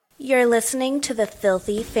You're listening to the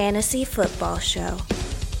Filthy Fantasy Football Show.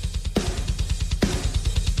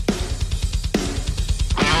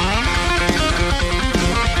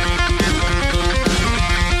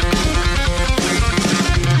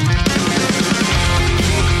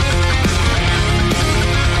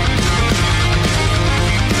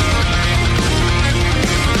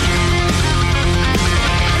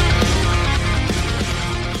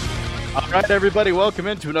 All right, everybody, welcome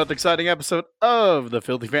into another exciting episode of the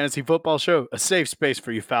Filthy Fantasy Football Show, a safe space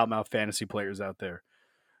for you foul-mouthed fantasy players out there.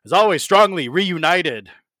 As always, strongly reunited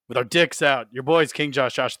with our dicks out, your boys, King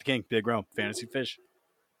Josh the King, Big Rome, Fantasy Fish.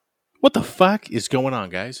 What the fuck is going on,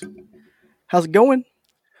 guys? How's it going?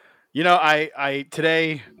 You know, I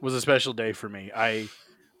today was a special day for me.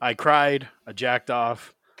 I cried, I jacked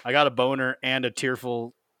off, I got a boner and a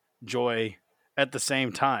tearful joy at the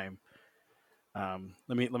same time.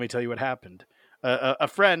 Let me tell you what happened. A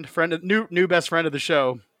new best friend of the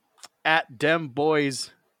show, at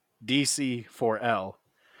DemBoys DC4L,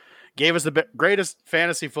 gave us the greatest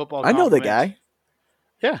fantasy football. I know the compliment.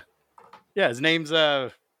 guy. Yeah. His name's I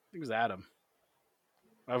think it was Adam.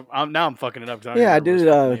 I'm fucking it up. Yeah, I did.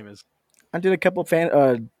 I did a couple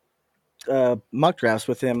mock drafts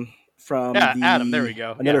with him from Adam. There we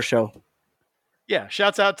go. Another show. Yeah,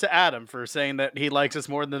 shouts out to Adam for saying that he likes us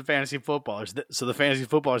more than the fantasy footballers, so the fantasy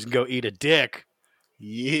footballers can go eat a dick.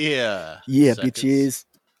 Yeah, bitches.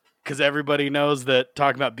 Because everybody knows that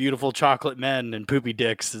talking about beautiful chocolate men and poopy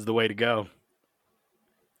dicks is the way to go.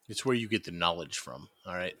 It's where you get the knowledge from.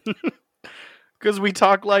 All right, because we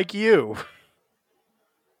talk like you.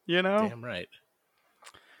 You know, damn right.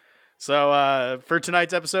 So for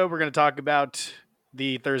tonight's episode, we're going to talk about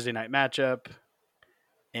the Thursday night matchup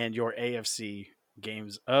and your AFC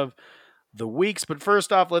games of the weeks. But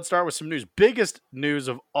first off, let's start with some news. Biggest news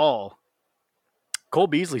of all. Cole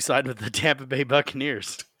Beasley signed with the Tampa Bay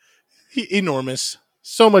Buccaneers. Enormous.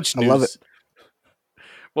 So much news. I love it.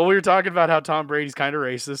 Well, we were talking about how Tom Brady's kind of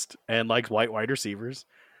racist and likes white wide receivers.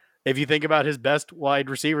 If you think about his best wide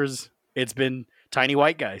receivers, it's been tiny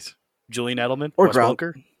white guys. Julian Edelman or Wes Gronk.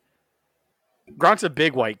 Welker. Gronk's a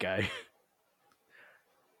big white guy.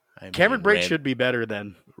 Cameron Brate should be better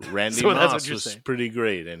than Randy so Moss was pretty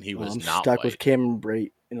great, and he was I'm not stuck white. with Cameron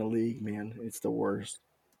Brate in the league, man. It's the worst.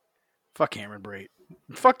 Fuck Cameron Brate.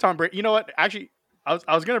 Fuck Tom Brady. You know what? Actually, I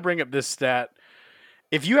was going to bring up this stat.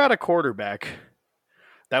 If you had a quarterback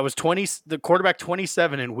that was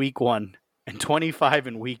 27 in week 1 and 25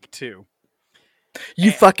 in week 2.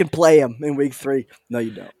 You fucking play him in week 3. No,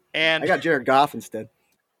 you don't. And I got Jared Goff instead.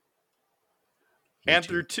 And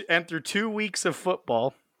through 2 weeks of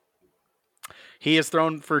football, he has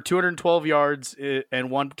thrown for 212 yards and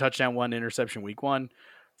 1 touchdown, 1 interception week 1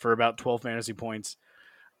 for about 12 fantasy points.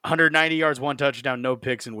 190 yards, 1 touchdown, no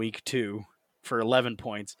picks in week 2 for 11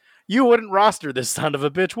 points. You wouldn't roster this son of a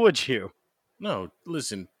bitch, would you? No,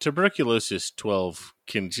 listen, tuberculosis 12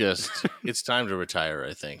 can just, it's time to retire,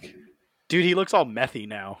 I think. Dude, he looks all methy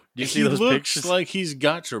now. Do you see those pictures? He looks like he's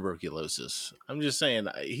got tuberculosis. I'm just saying,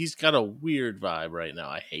 he's got a weird vibe right now.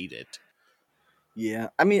 I hate it. Yeah,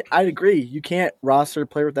 I mean, I'd agree. You can't roster a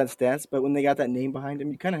player with that stats, but when they got that name behind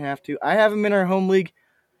him, you kind of have to. I have him in our home league,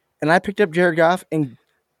 and I picked up Jared Goff, and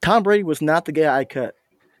Tom Brady was not the guy I cut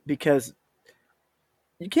because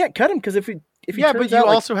you can't cut him because if he but you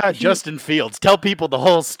also had Justin Fields. Tell people the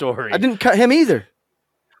whole story. I didn't cut him either.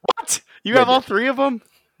 What? You have all 3 of them?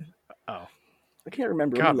 Oh, I can't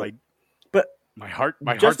remember. God, my heart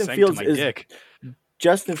sank Fields to my dick.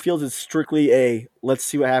 Justin Fields is strictly let's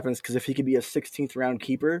see what happens, because if he could be a 16th round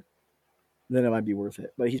keeper, then it might be worth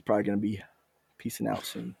it. But he's probably going to be peacing out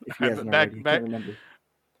soon if he hasn't already. I can't remember.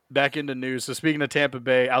 Back into news. So speaking of Tampa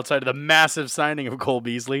Bay, outside of the massive signing of Cole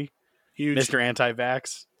Beasley, huge. Mr.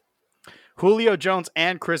 Anti-Vax, Julio Jones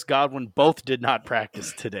and Chris Godwin both did not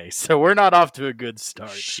practice today. So we're not off to a good start.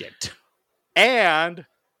 Shit. And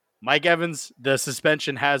Mike Evans, the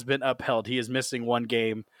suspension has been upheld. He is missing 1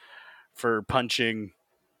 game for punching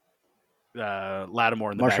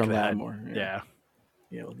Lattimore in the back of the head. Yeah.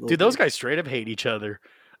 Dude, those guys straight up hate each other.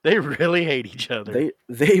 They really hate each other.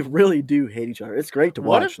 They really do hate each other. It's great to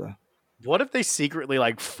watch, though. What if they secretly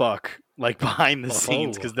fuck behind the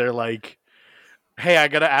scenes because they're like, hey, I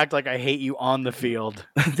gotta act like I hate you on the field.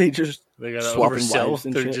 they gotta oversell.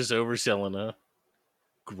 They're just overselling, huh?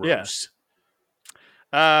 Gross.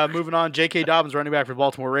 Yeah. Moving on, J.K. Dobbins, running back for the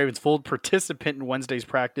Baltimore Ravens, full participant in Wednesday's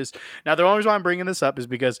practice. Now, the only reason why I'm bringing this up is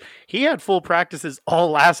because he had full practices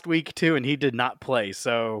all last week, too, and he did not play.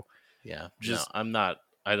 So, yeah,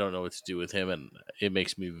 I don't know what to do with him, and it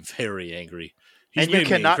makes me very angry. He's made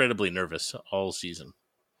me incredibly nervous all season.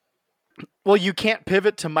 Well, you can't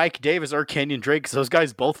pivot to Mike Davis or Kenyon Drake because those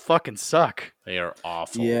guys both fucking suck. They are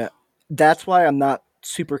awful. Yeah, that's why I'm not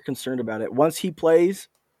super concerned about it. Once he plays,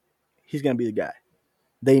 he's going to be the guy.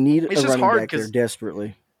 They need It's a just running hard back there 'cause-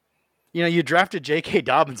 desperately. You know, you drafted J.K.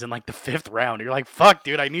 Dobbins in like the 5th round. You're like, fuck,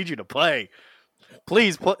 dude, I need you to play.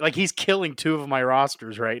 Please play. Like, he's killing 2 of my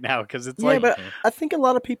rosters right now because it's Yeah, like, but I think a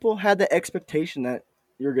lot of people had the expectation that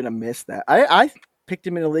you're going to miss that. I picked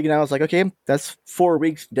him in the league, and I was like, okay, that's 4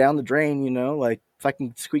 weeks down the drain, like if I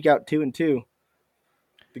can squeak out 2 and 2,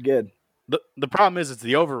 be good. the problem is it's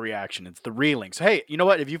the overreaction. It's the reeling. So, hey, you know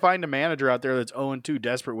what? If you find a manager out there that's 0-2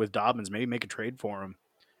 desperate with Dobbins, maybe make a trade for him.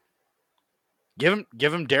 Give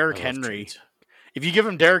him Derrick I love Henry. trades. If you give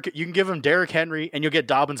him Derrick, you can give him Derrick Henry, and you'll get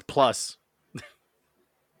Dobbins plus.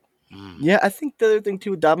 Yeah, I think the other thing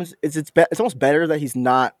too with Dobbins is it's almost better that he's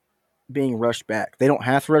not being rushed back. They don't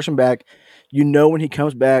have to rush him back. When he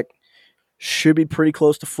comes back, should be pretty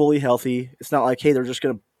close to fully healthy. It's not like, hey, they're just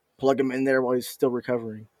going to plug him in there while he's still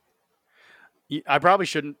recovering. I probably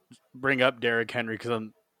shouldn't bring up Derrick Henry because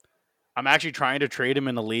I'm actually trying to trade him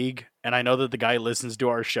in the league, and I know that the guy listens to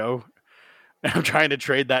our show. And I'm trying to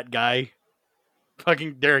trade that guy,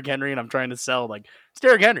 fucking Derrick Henry, and I'm trying to sell like it's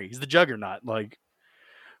Derrick Henry. He's the juggernaut. Like,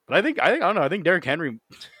 but I think I don't know. I think Derrick Henry.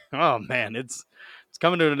 Oh man, it's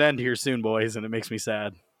coming to an end here soon, boys, and it makes me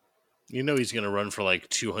sad. You know he's going to run for like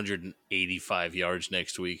 285 yards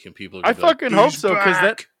next week, and people are I gonna be like, fucking hope "He's so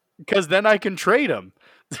back." because then I can trade him.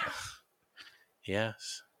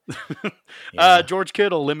 Yes. George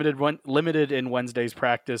Kittle limited in Wednesday's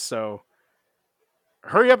practice, so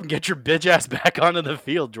hurry up and get your bitch ass back onto the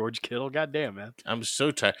field, George Kittle. God damn, man. I'm so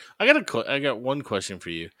tired. I got one question for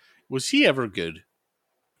you. Was he ever good?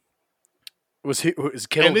 Was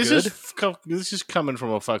Kittle And this good? this is coming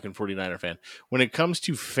from a fucking 49er fan. When it comes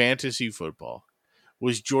to fantasy football,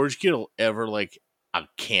 was George Kittle ever like a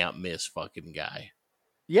can't miss fucking guy?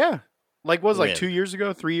 Yeah. Like, was it like When? 2 years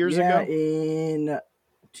ago, 3 years Yeah, ago? in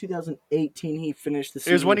 2018, he finished the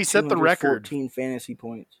season. It was when he with set the record. 214 fantasy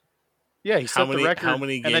points. Yeah, he set the record. how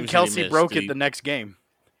many and then games did he Kelsey miss? broke Did it he- the next game.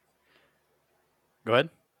 Go ahead.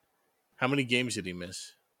 How many games did he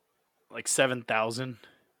miss? Like 7,000.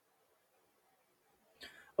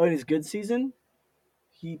 Oh, in his good season,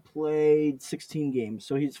 he played 16 games.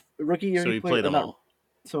 So his rookie year, So he played them all.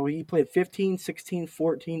 So he played 15, 16,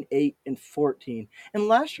 14, 8, and 14. And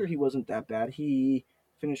last year he wasn't that bad. He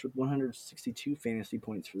finished with 162 fantasy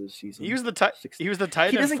points for this season. He was the tight. He was the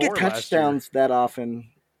tight He end doesn't get 4 last year. touchdowns that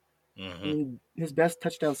often. Mhm. I mean, his best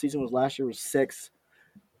touchdown season was last year was 6.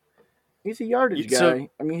 He's a yardage So- guy.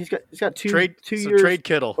 I mean, he's got two Trade years trade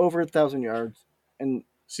Kittle. over 1,000 yards. And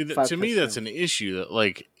See, 5 to me, that's touchdowns. an issue. That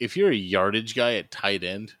like, if you're a yardage guy at tight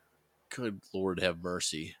end, good Lord have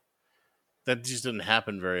mercy. That just doesn't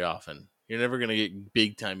happen very often. You're never going to get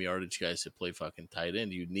big time yardage guys that play fucking tight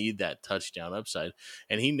end. You need that touchdown upside,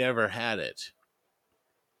 and he never had it.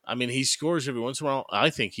 I mean, he scores every once in a while. I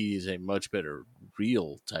think he is a much better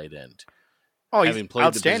real tight end. Oh, he's Having played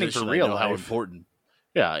outstanding the position, for real I know how life. important.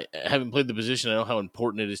 Yeah, having played the position, I know how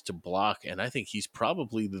important it is to block, and I think he's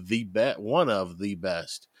probably one of the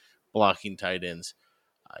best blocking tight ends.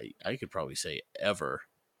 I could probably say ever,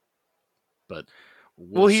 but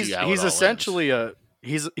Well, see he's how it all essentially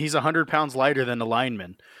he's 100 pounds lighter than the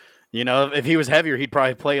lineman. You know, if he was heavier, he'd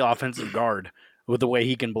probably play offensive guard with the way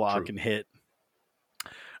he can block True. and hit.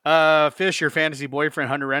 Fish, your fantasy boyfriend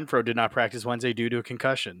Hunter Renfro did not practice Wednesday due to a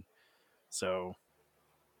concussion, so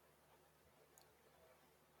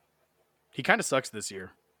he kind of sucks this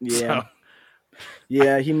year. yeah. So,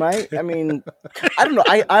 Yeah, he might. I mean, I don't know.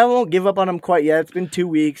 I won't give up on him quite yet. It's been 2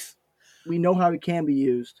 weeks. We know how he can be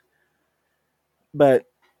used. But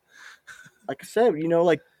like I said,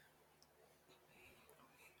 like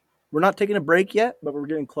we're not taking a break yet, but we're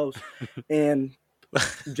getting close. And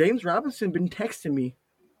James Robinson been texting me.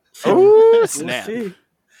 So oh we'll snap! see.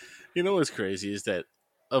 You know what's crazy is that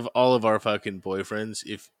of all of our fucking boyfriends,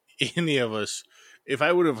 if any of us, if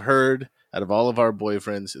I would have heard out of all of our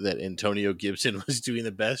boyfriends that Antonio Gibson was doing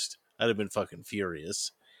the best, I'd have been fucking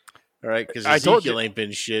furious. All right, because I told Ezekiel you. ain't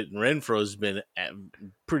been shit, and Renfro's been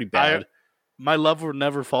pretty bad. My love will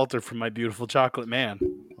never falter from my beautiful chocolate man.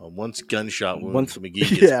 Once gunshot wound Once- McGee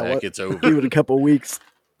gets yeah, back, what- it's over. Give it a couple weeks.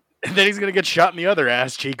 And then he's gonna get shot in the other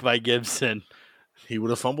ass cheek by Gibson. He would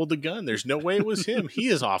have fumbled the gun. There's no way it was him. He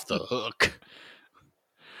is off the hook.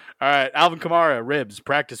 All right, Alvin Kamara ribs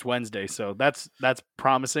practice Wednesday, so that's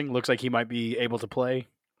promising. Looks like he might be able to play.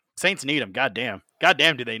 Saints need him. Goddamn,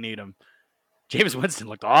 do they need him? James Winston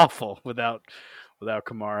looked awful without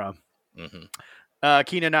Kamara. Mm-hmm.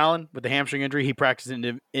 Keenan Allen with the hamstring injury, he practiced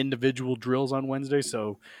individual drills on Wednesday,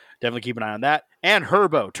 so definitely keep an eye on that. And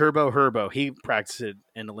Turbo Herbo, he practiced it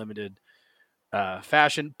in a limited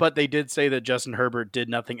fashion, but they did say that Justin Herbert did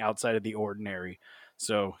nothing outside of the ordinary.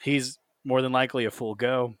 So he's more than likely a full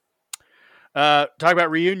go. Talk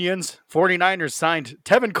about reunions. 49ers signed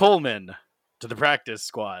Tevin Coleman to the practice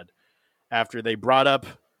squad after they brought up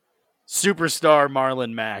superstar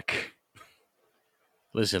Marlon Mack.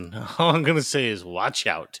 Listen, all I'm going to say is watch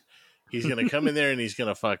out. He's going to come in there and he's going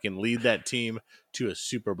to fucking lead that team to a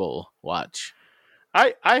Super Bowl. Watch.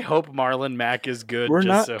 I hope Marlon Mack is good. We're just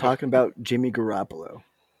not so. talking about Jimmy Garoppolo.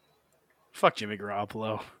 Fuck Jimmy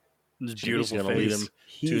Garoppolo. His beautiful He's going to lead face. him to a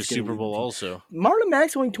He's gonna Super lead Bowl the team. also. Marlon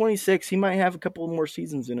Mack's only 26. He might have a couple more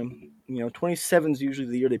seasons in him. 27 is usually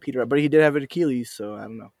the year they peter out. But he did have an Achilles, so I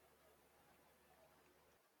don't know.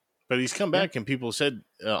 But he's come back, and people said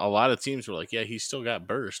a lot of teams were like, yeah, he's still got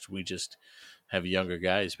burst. We just have younger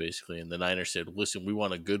guys, basically. And the Niners said, listen, we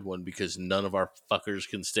want a good one because none of our fuckers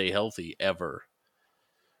can stay healthy ever.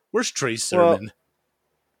 Where's Trey Sermon?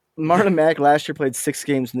 Marlon Mack last year played 6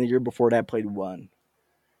 games, and the year before that played 1.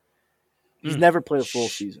 He's never played a full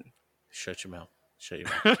season. Shut your mouth. Shut your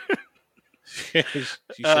mouth. You shut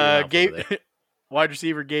your mouth over there. Wide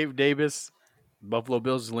receiver Gabe Davis. Buffalo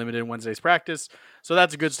Bills is limited in Wednesday's practice. So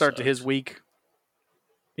that's a good start to his week.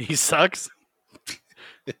 He sucks.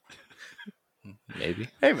 Maybe.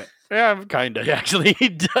 Hey, man. Yeah, kind of. Actually, he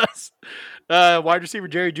does. Wide receiver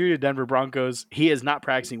Jerry Jeudy, Denver Broncos. He is not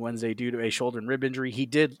practicing Wednesday due to a shoulder and rib injury. He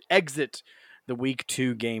did exit the week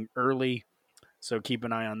 2 game early. So keep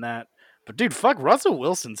an eye on that. But, dude, fuck, Russell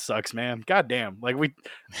Wilson sucks, man. God damn. Like,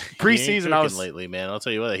 preseason, I was lately, man. I'll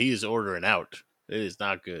tell you what, he's ordering out. It is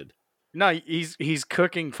not good. No, he's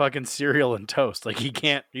cooking fucking cereal and toast. Like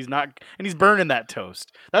he's not, and he's burning that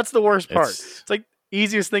toast. That's the worst part. It's like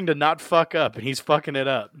easiest thing to not fuck up, and he's fucking it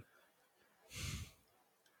up.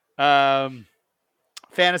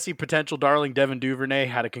 Fantasy potential darling Devin Duvernay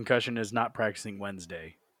had a concussion and is not practicing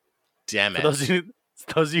Wednesday. Damn it. For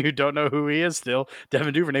those of you who don't know who he is still,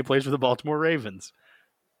 Devin Duvernay plays for the Baltimore Ravens.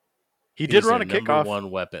 He did run a kickoff. Number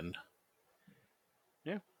one weapon.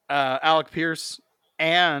 Yeah. Alec Pierce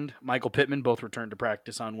and Michael Pittman both returned to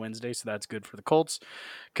practice on Wednesday, so that's good for the Colts.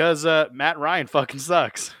 Because Matt Ryan fucking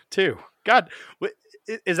sucks, too. God,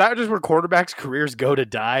 is that just where quarterbacks' careers go to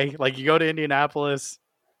die? Like, you go to Indianapolis.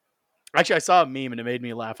 Actually, I saw a meme, and it made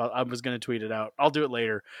me laugh. I was going to tweet it out. I'll do it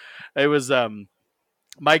later. It was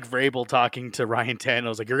Mike Vrabel talking to Ryan Tannehill. I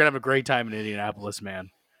was like, you're going to have a great time in Indianapolis, man.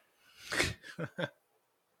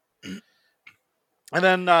 And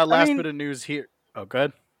then last bit of news here. Oh,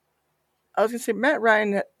 good. I was going to say, Matt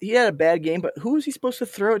Ryan, he had a bad game, but who was he supposed to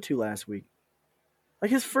throw it to last week? Like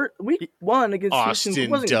his first week 1 against Austin Houston,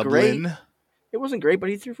 it wasn't Dublin. great. It wasn't great, but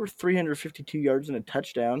he threw for 352 yards and a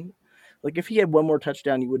touchdown. Like if he had one more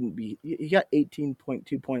touchdown, he wouldn't be. He got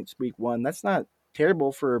 18.2 points week 1. That's not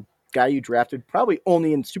terrible for a guy you drafted probably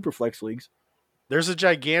only in Superflex leagues. There's a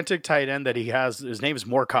gigantic tight end that he has. His name is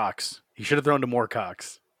Moore-Cox. He should have thrown to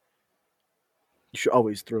Moore-Cox. You should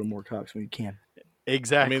always throw more Cox when you can.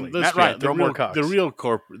 Exactly. I mean, Matt Ryan, throw more Cox. The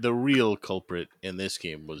real culprit in this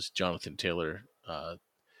game was Jonathan Taylor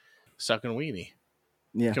sucking weenie.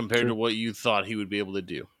 Yeah, compared to what you thought he would be able to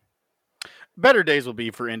do. Better days will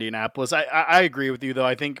be for Indianapolis. I agree with you though.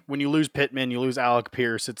 I think when you lose Pittman, you lose Alec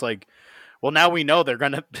Pierce. It's like, well, now we know they're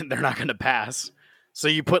not gonna pass. So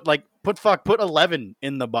you put 11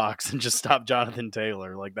 in the box and just stop Jonathan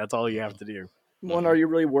Taylor. Like that's all you have to do. One, are you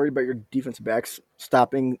really worried about your defensive backs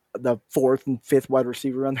stopping the 4th and 5th wide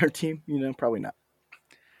receiver on their team? Probably not.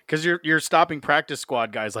 Because you're stopping practice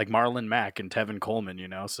squad guys like Marlon Mack and Tevin Coleman.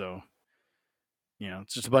 So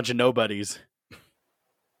it's just a bunch of nobodies.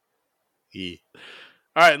 Yeah.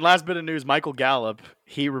 All right, and last bit of news: Michael Gallup.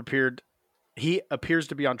 He appears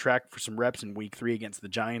to be on track for some reps in Week 3 against the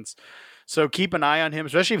Giants. So keep an eye on him,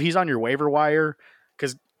 especially if he's on your waiver wire,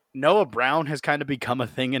 because Noah Brown has kind of become a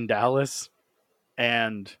thing in Dallas.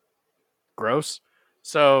 And gross.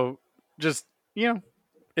 So just,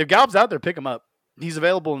 if Gallup's out there, pick him up. He's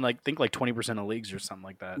available in think 20% of leagues or something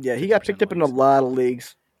like that. Yeah, he got picked up in a lot of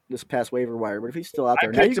leagues this past waiver wire, but if he's still out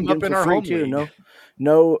there, now you can get him for free too.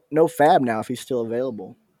 No fab now if he's still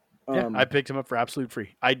available. Yeah, I picked him up for absolute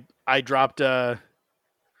free. I dropped I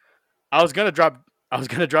was gonna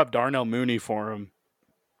drop Darnell Mooney for him.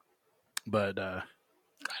 But I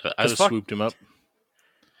just swooped him up.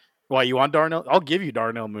 Why, you want Darnell? I'll give you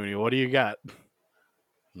Darnell Mooney. What do you got?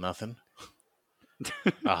 Nothing.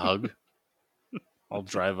 A hug. I'll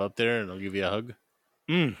drive up there and I'll give you a hug.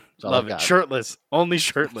 Love it. Shirtless. Only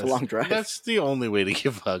shirtless. It's a long drive. That's the only way to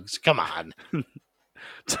give hugs. Come on.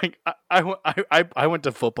 It's like I went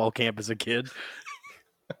to football camp as a kid.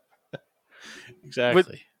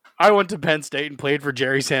 Exactly. I went to Penn State and played for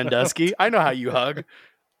Jerry Sandusky. I know how you hug.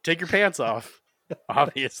 Take your pants off,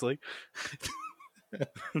 obviously.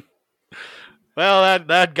 Well,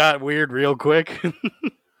 that got weird real quick.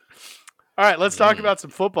 All right, let's talk about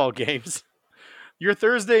some football games. Your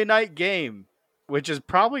Thursday night game, which is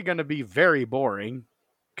probably going to be very boring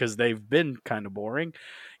because they've been kind of boring.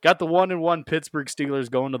 Got the 1-1 Pittsburgh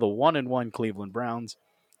Steelers going to the 1-1 Cleveland Browns.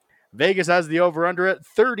 Vegas has the over-under at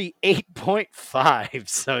 38.5.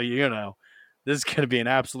 So, this is going to be an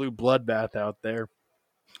absolute bloodbath out there.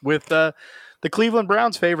 With the Cleveland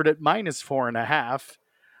Browns favored at -4.5.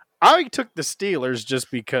 I took the Steelers just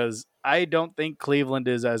because I don't think Cleveland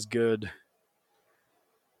is as good.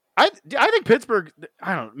 I think Pittsburgh,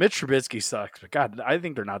 I don't know, Mitch Trubisky sucks, but God, I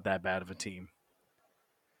think they're not that bad of a team.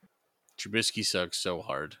 Trubisky sucks so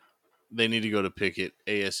hard. They need to go to Pickett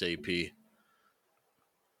ASAP.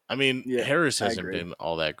 I mean, Harris hasn't been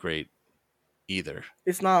all that great either.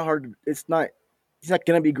 It's not hard. He's not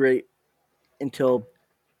going to be great until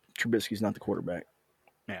Trubisky's not the quarterback.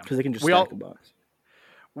 Yeah. Because they can just stack the box.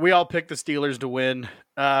 We all picked the Steelers to win.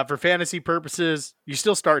 For fantasy purposes, you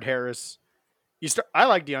still start Harris. I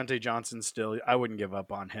like Deontay Johnson still. I wouldn't give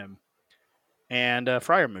up on him. And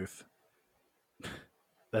Freiermuth.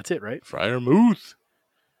 That's it, right? Freiermuth.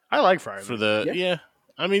 I like Freiermuth. For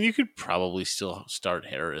I mean, you could probably still start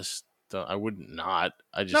Harris. I wouldn't not.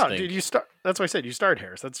 I just think... dude, you start. That's why I said you start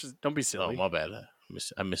Harris. That's just, don't be silly. Oh, my bad.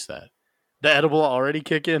 I missed that. The edible already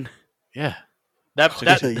kick in. Yeah.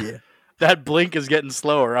 That blink is getting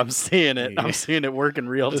slower. I'm seeing it. I'm seeing it work in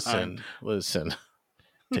real time. Listen.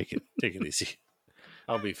 Take it easy.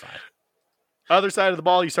 I'll be fine. Other side of the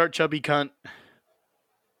ball, you start Chubby Cunt.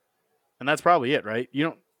 And that's probably it, right? You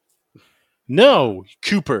don't. No,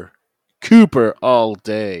 Cooper all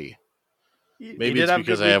day. Maybe it's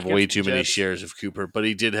because I have way too many shares of Cooper, but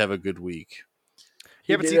he did have a good week.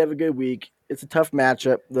 He did have a good week. It's a tough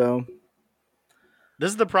matchup, though.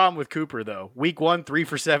 This is the problem with Cooper, though. Week 1, 3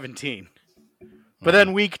 for 17. But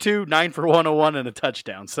then week 2, 9 for 101 and a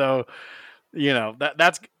touchdown. So,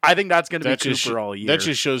 I think that's going to be Cooper all year. That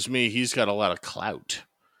just shows me he's got a lot of clout.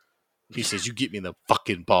 He says, "You get me the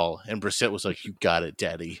fucking ball." And Brissett was like, "You got it,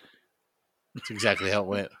 daddy." That's exactly how it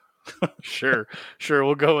went. Sure.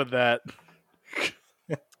 We'll go with that.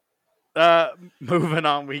 Moving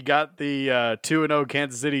on, we got the 2-0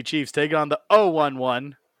 Kansas City Chiefs taking on the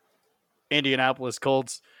 0-1 Indianapolis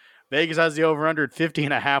Colts. Vegas has the over-under at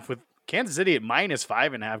 50.5 with Kansas City at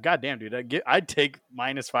 -5.5. God damn, dude. I'd take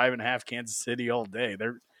 -5.5 Kansas City all day.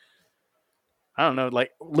 I don't know,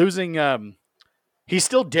 like losing. He's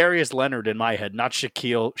still Darius Leonard in my head, not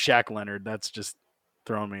Shaq Leonard. That's just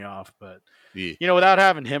throwing me off. But, without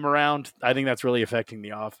having him around, I think that's really affecting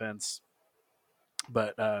the offense.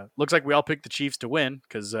 But looks like we all picked the Chiefs to win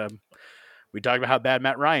because we talked about how bad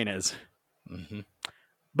Matt Ryan is. Mm-hmm.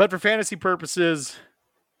 But for fantasy purposes,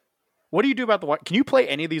 what do you do about can you play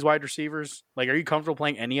any of these wide receivers? Like, are you comfortable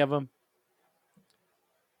playing any of them?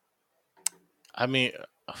 I mean,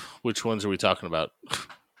 which ones are we talking about?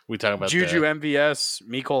 We talking about Juju, MVS,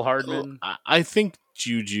 Mecole Hardman. I think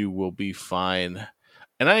Juju will be fine,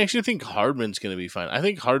 and I actually think Hardman's going to be fine. I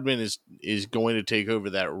think Hardman is going to take over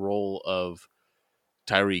that role of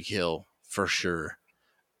Tyreek Hill for sure,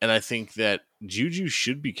 and I think that Juju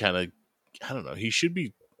should be kind of, I don't know, he should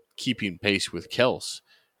be keeping pace with Kels.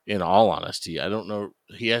 In all honesty, I don't know.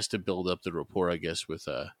 He has to build up the rapport, I guess, with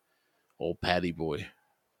old Patty boy.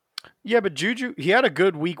 Yeah, but Juju, he had a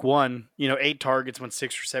good week 1. 8 targets, went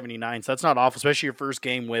 6 for 79. So that's not awful, especially your first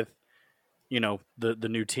game with, the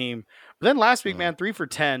new team. But then last week, man, 3 for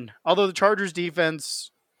 10. Although the Chargers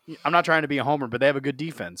defense, I'm not trying to be a homer, but they have a good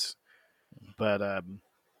defense. But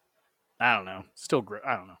I don't know. Still,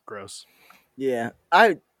 I don't know. Gross. Yeah,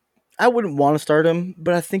 I wouldn't want to start him,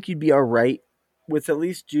 but I think you'd be all right with at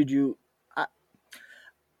least Juju. I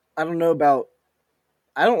don't know about.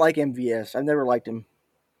 I don't like MVS. I've never liked him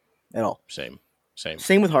at all. Same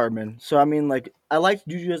with Hardman. So I mean, like, I like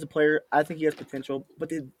Juju as a player. I think he has potential,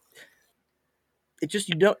 but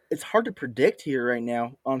it's hard to predict here right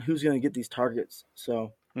now on who's going to get these targets.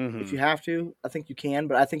 So if you have to, I think you can,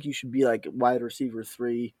 but I think you should be like wide receiver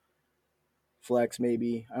 3, flex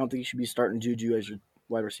maybe. I don't think you should be starting Juju as your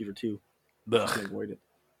wide receiver 2. Avoid it.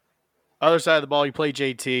 Other side of the ball, you play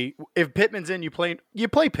JT. If Pittman's in, you play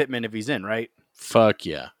Pittman if he's in, right? Fuck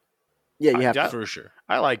yeah. Yeah, you have to. For sure.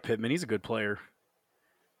 I like Pittman. He's a good player.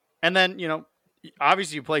 And then,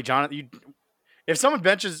 obviously you play Jonathan. If someone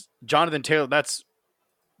benches Jonathan Taylor, that's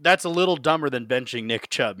a little dumber than benching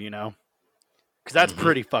Nick Chubb, because that's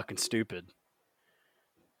pretty fucking stupid.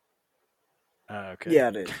 Okay. Yeah,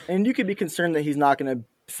 it is. And you could be concerned that he's not going to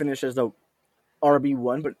finish as the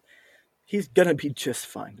RB1, but he's gonna be just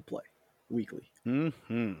fine to play weekly.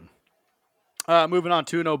 Mm-hmm. Moving on,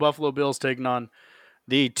 2-0 Buffalo Bills taking on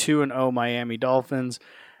the 2-0 Miami Dolphins.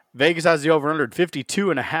 Vegas has the over-under at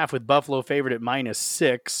 52.5 with Buffalo favored at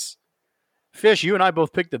 -6. Fish, you and I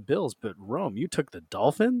both picked the Bills, but Rome, you took the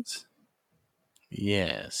Dolphins?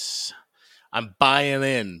 Yes. I'm buying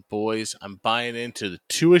in, boys. I'm buying into the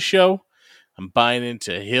Tua show. I'm buying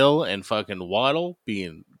into Hill and fucking Waddle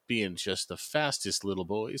being just the fastest little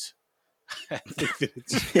boys. I think that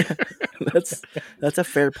it's Yeah, that's a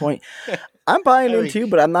fair point. I'm buying in too,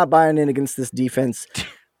 but I'm not buying in against this defense.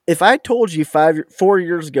 If I told you 4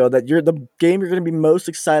 years ago that the game you're going to be most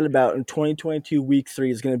excited about in 2022 Week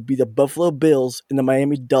 3 is going to be the Buffalo Bills and the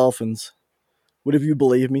Miami Dolphins, would have you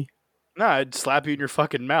believed me? No, I'd slap you in your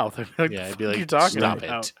fucking mouth. yeah, I'd be like, you talking stop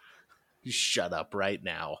about? it. You shut up right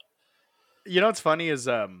now. You know what's funny is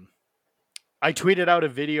I tweeted out a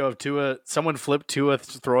video of Tua. Someone flipped Tua's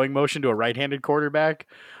throwing motion to a right-handed quarterback,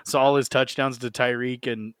 so all his touchdowns to Tyreek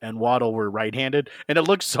and Waddle were right-handed, and it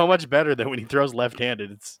looks so much better than when he throws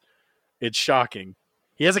left-handed. It's shocking.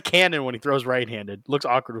 He has a cannon when he throws right-handed. Looks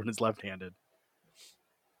awkward when it's left-handed.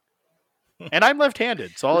 And I'm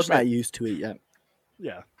left-handed, so I'm I'll just not admit, used to it yet.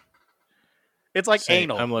 yeah. It's like Same.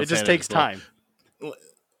 anal. I'm It just left-handed takes as well. time.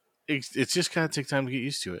 It's just going to take time to get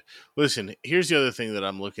used to it. Listen, here's the other thing that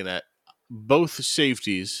I'm looking at. Both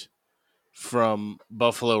safeties from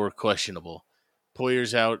Buffalo are questionable.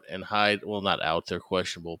 Poyer's out and Hyde. Well, not out. They're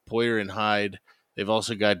questionable. Poyer and Hyde. They've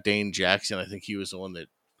also got Dane Jackson. I think he was the one that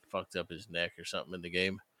fucked up his neck or something in the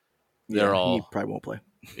game. They're Yeah, all he probably won't play.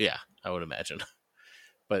 Yeah, I would imagine.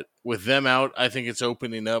 But with them out, I think it's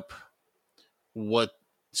opening up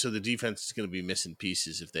so the defense is going to be missing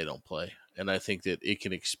pieces if they don't play. And I think that it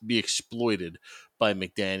can be exploited by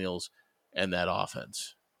McDaniels and that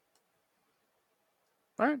offense.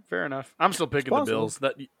 All right, fair enough. I'm still picking the possible. Bills.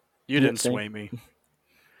 That you didn't sway me.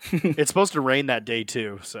 It's supposed to rain that day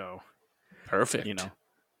too, so Perfect. you know.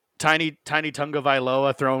 Tiny Tunga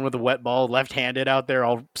Vailoa throwing with a wet ball, left-handed out there,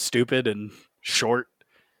 all stupid and short.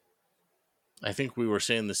 I think we were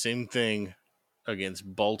saying the same thing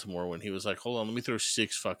against Baltimore when he was like, hold on, let me throw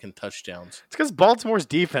 6 fucking touchdowns. It's because Baltimore's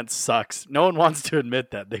defense sucks. No one wants to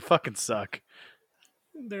admit that. They fucking suck.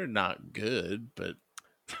 They're not good, but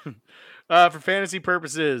For fantasy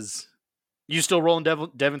purposes, you still rolling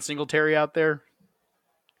Devin Singletary out there?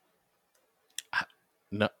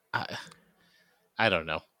 no, I don't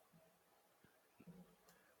know.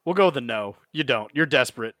 We'll go with the no. You don't. You're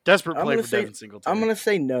desperate. Desperate I'm play gonna for say- Devin Singletary. I'm going to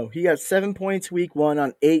say no. He got 7 points week 1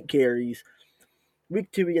 on 8 carries. Week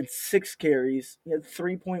 2, he had 6 carries. He had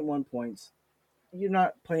 3.1 points. You're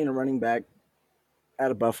not playing a running back out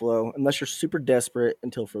of Buffalo unless you're super desperate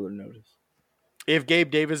until further notice. If Gabe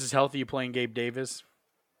Davis is healthy, you playing Gabe Davis?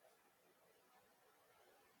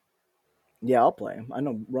 Yeah, I'll play him. I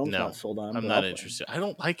know Rome's No, not sold on him. I'm but not I'll play him. interested. I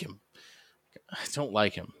don't like him. It's all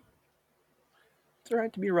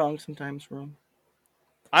right to be wrong sometimes, Rome.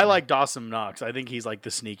 I like Dawson Knox. I think he's like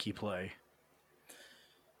the sneaky play.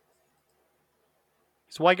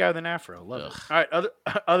 He's a white guy with an afro. Love it. All right,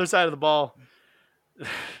 other side of the ball.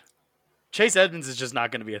 Chase Edmonds is just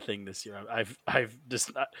not going to be a thing this year.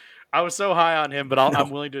 I was so high on him, but I'm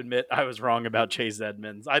willing to admit I was wrong about Chase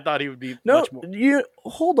Edmonds. I thought he would be No, much more. you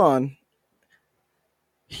hold on.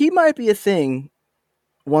 He might be a thing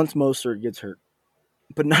once Mostert gets hurt,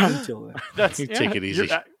 but not until then. You take it easy.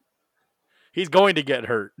 He's going to get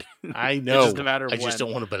hurt. I know. just a matter of I just when.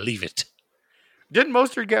 don't want to believe it. Didn't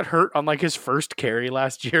Mostert get hurt on like his first carry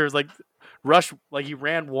last year? It was like rush, like he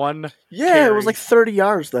ran one. Yeah, carry. it was like 30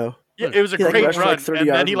 yards though. Yeah, it was a He, like, great rushed for, run, like, 30 and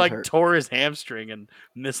then yards he and like was hurt. tore his hamstring and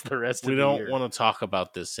missed the rest We of the don't year. want to talk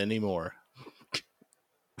about this anymore.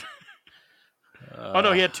 Oh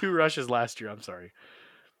no, he had 2 rushes last year. I'm sorry.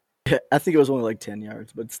 I think it was only like 10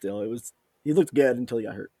 yards, but still, he looked good until he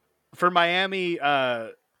got hurt. For Miami,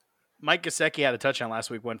 Mike Gesicki had a touchdown last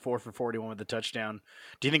week. Went 4 for 41 with a touchdown.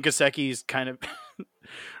 Do you think Gesicki's kind of?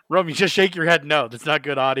 Rome, you just shake your head. No, that's not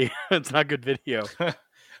good audio. It's not good video.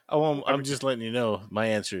 I'm just letting you know. My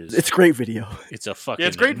answer is It's great video. it's a fucking. Yeah,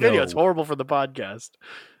 it's great video. no. It's horrible for the podcast.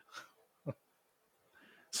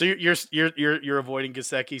 So you're avoiding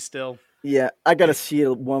Gesicki still. Yeah, I got to see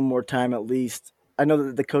it one more time at least. I know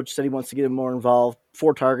that the coach said he wants to get him more involved.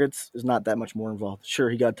 4 targets is not that much more involved.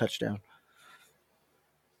 Sure, he got a touchdown.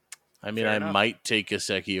 I mean, Fair I enough. might take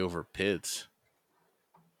Gesicki over Pitts.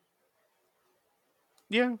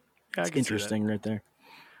 Yeah, I can see that. Interesting right there.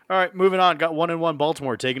 All right, moving on. Got 1-1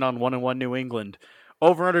 Baltimore taking on 1-1 New England.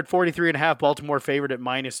 Over 143.5. Baltimore favored at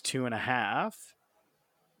 -2.5.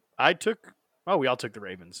 We all took the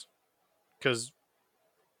Ravens. Because,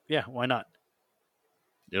 yeah, why not?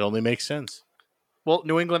 It only makes sense. Well,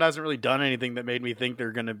 New England hasn't really done anything that made me think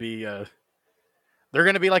they're going to be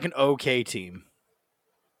like an okay team.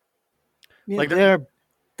 Yeah, Like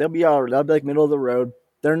they'll be all right. They'll be like middle of the road.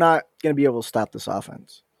 They're not going to be able to stop this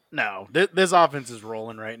offense. No, this offense is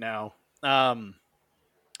rolling right now.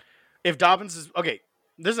 If Dobbins is okay,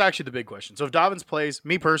 this is actually the big question. So if Dobbins plays,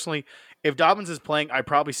 me personally, if Dobbins is playing, I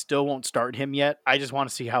probably still won't start him yet. I just want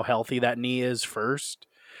to see how healthy that knee is first,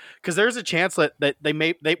 because there's a chance that they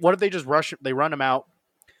what if they just run him out,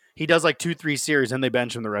 he does like 2-3 series and they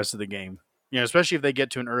bench him the rest of the game. You know, especially if they get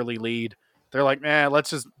to an early lead, they're like, let's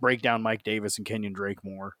just break down Mike Davis and Kenyon Drake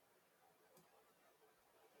more.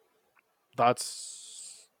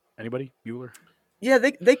 Thoughts? Anybody? Bueller? Yeah,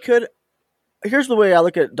 they could. Here's the way I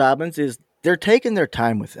look at Dobbins is they're taking their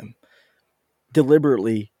time with him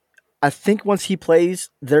deliberately. I think once he plays,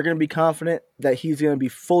 they're going to be confident that he's going to be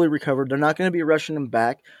fully recovered. They're not going to be rushing him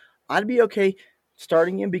back. I'd be okay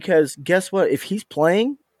starting him because guess what? If he's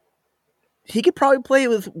playing, he could probably play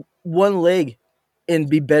with one leg and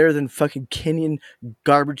be better than fucking Kenyon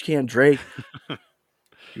garbage can Drake.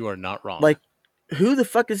 You are not wrong. Like, who the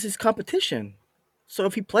fuck is his competition? So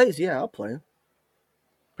if he plays, yeah, I'll play him.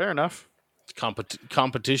 Fair enough.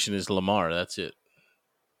 Competition is Lamar. That's it.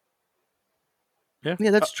 Yeah,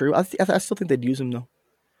 that's true. I still think they'd use him though.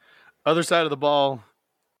 Other side of the ball,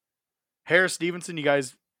 Harris Stevenson, you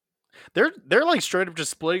guys, they're like straight up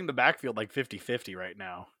just splitting the backfield like 50-50 right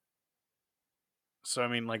now. So I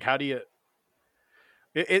mean, like, how do you?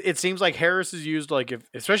 It seems like Harris is used like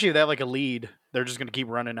especially if they have like a lead, they're just going to keep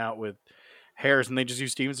running out with Harris, and they just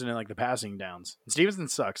use Stevenson in like the passing downs. And Stevenson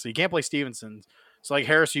sucks, so you can't play Stevenson. So like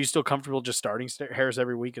Harris, are you still comfortable just starting Harris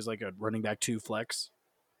every week as like a running back 2 flex?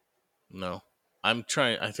 No, I'm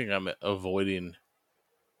trying. I think I'm avoiding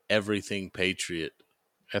everything Patriot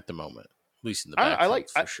at the moment, at least in the backfield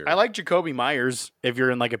for sure. I like Jacoby Myers if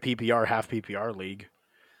you're in like a PPR half PPR league.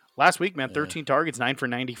 Last week, man, 13 targets, 9 for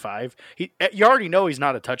 95. You already know he's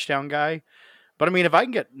not a touchdown guy, but I mean, if I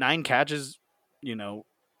can get 9 catches, you know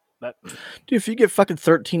that. Dude, if you get fucking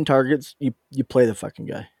 13 targets, you play the fucking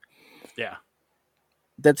guy. Yeah.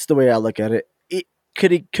 That's the way I look at it.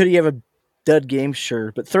 Could he have a dud game?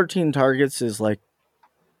 Sure, but 13 targets is like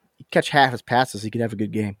you catch half his passes, he could have a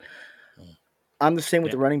good game. I'm the same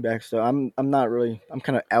with the running backs, so I'm not really. I'm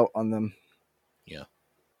kind of out on them. Yeah.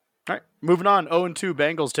 All right, moving on. 0-2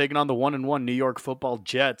 Bengals taking on the 1-1 New York Football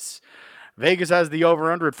Jets. Vegas has the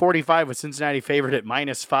over/under at 45 with Cincinnati favored at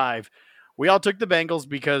 -5. We all took the Bengals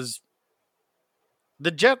because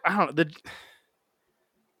the Jet. I don't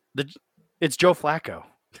know it's Joe Flacco.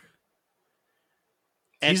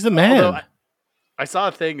 He's the man. I saw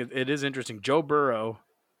a thing. It is interesting. Joe Burrow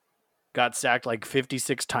got sacked like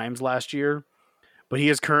 56 times last year, but he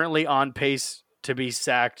is currently on pace to be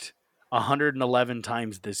sacked 111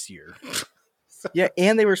 times this year. Yeah,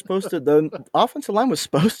 and they were supposed to. The offensive line was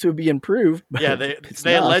supposed to be improved. But yeah,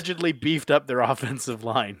 they allegedly beefed up their offensive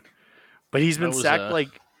line, but he's been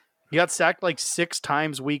sacked he got sacked like 6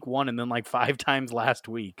 times week 1 and then like 5 times last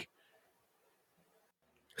week.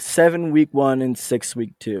 7 week 1 and 6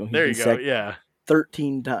 week 2. There you go. Yeah,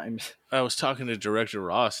 13 times. I was talking to Director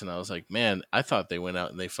Ross, and I was like, "Man, I thought they went out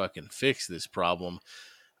and they fucking fixed this problem."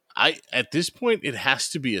 At this point, it has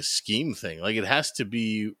to be a scheme thing. Like, it has to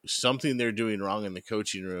be something they're doing wrong in the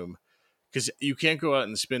coaching room, because you can't go out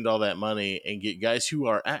and spend all that money and get guys who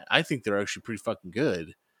are, I think they're actually pretty fucking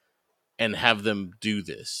good, and have them do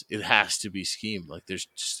this. It has to be scheme. Like,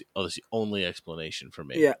 that's the only explanation for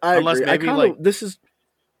me. Yeah, unless agree. Maybe this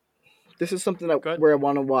is something where I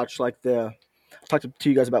want to watch. Like I talked to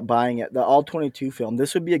you guys about buying it, the All 22 film.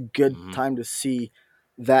 This would be a good time to see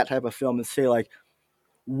that type of film and say, like,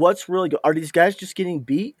 what's really good? Are these guys just getting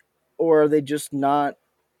beat, or are they just not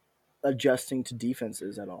adjusting to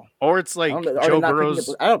defenses at all? Or it's like Joe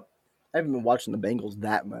Burrow's. I haven't been watching the Bengals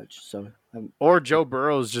that much, so. Or Joe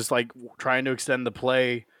Burrow's just like trying to extend the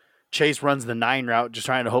play. Chase runs the 9 route, just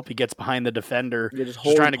trying to hope he gets behind the defender. Just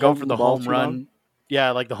trying to go for the home run.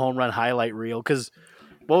 Yeah, like the home run highlight reel. Because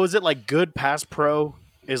what was it, like, good pass pro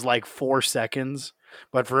is like 4 seconds,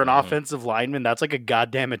 but for an offensive lineman, that's like a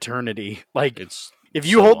goddamn eternity. Like, if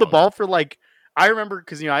you hold the ball for like, I remember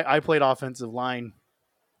because I played offensive line,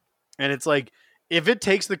 and it's like if it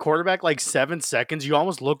takes the quarterback like 7 seconds, you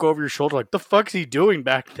almost look over your shoulder like, the fuck's he doing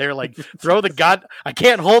back there? Like, throw the I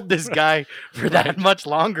can't hold this guy for that much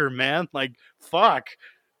longer, man. Like, fuck,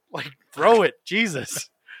 like, throw it, Jesus.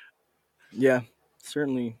 Yeah.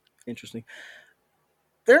 Certainly interesting.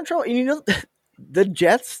 They're in trouble. The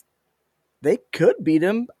Jets, they could beat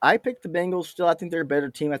them. I picked the Bengals still. I think they're a better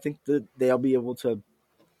team. I think that they'll be able to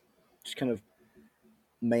just kind of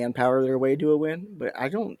manpower their way to a win, but I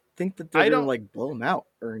don't think that they're going to like blow them out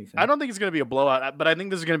or anything. I don't think it's going to be a blowout, but I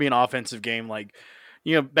think this is going to be an offensive game. Like,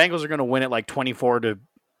 Bengals are going to win it like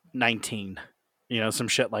 24-19, some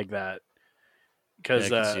shit like that.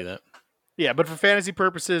 Because, I can see that. Yeah, but for fantasy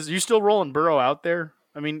purposes, you still rolling Burrow out there?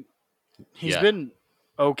 I mean, he's been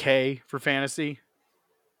okay for fantasy.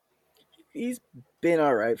 He's been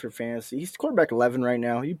all right for fantasy. He's quarterback 11 right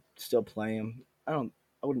now. You still play him. I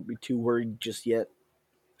wouldn't be too worried just yet.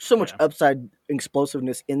 So much upside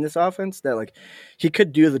explosiveness in this offense that like he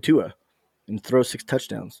could do the Tua and throw 6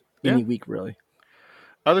 touchdowns any week, really.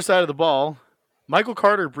 Other side of the ball, Michael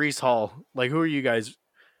Carter, Breece Hall. Like, who are you guys?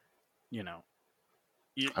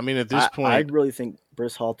 I mean, at this point, I really think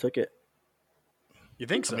Breece Hall took it. You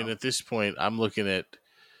think so? I mean, at this point, I'm looking at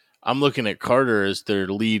Carter as their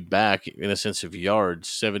lead back in a sense of yards,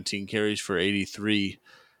 17 carries for 83.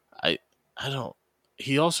 I don't.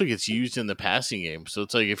 He also gets used in the passing game, so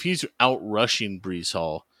it's like if he's out rushing Breece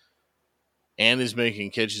Hall and is making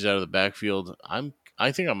catches out of the backfield,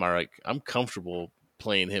 I think I'm all right. I'm comfortable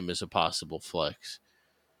playing him as a possible flex.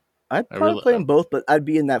 I'd probably play them both, but I'd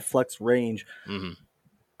be in that flex range. Mm-hmm.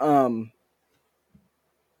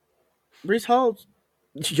 Breece Hall's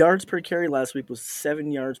yards per carry last week was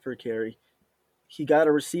 7 yards per carry. He got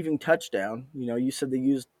a receiving touchdown. You said they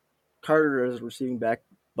used Carter as a receiving back,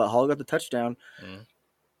 but Hall got the touchdown. Mm.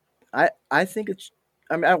 I think it's.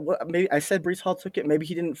 I mean, maybe I said Breece Hall took it. Maybe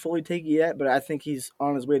he didn't fully take it yet, but I think he's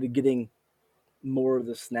on his way to getting more of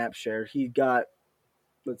the snap share. He got.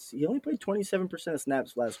 Let's see. He only played 27% of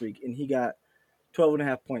snaps last week, and he got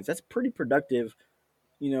 12.5 points. That's pretty productive.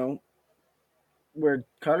 Where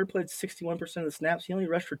Carter played 61% of the snaps, he only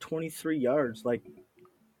rushed for 23 yards. Like,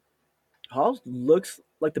 Hall looks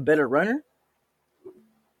like the better runner.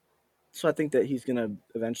 So I think that he's going to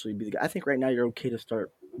eventually be the guy. I think right now you're okay to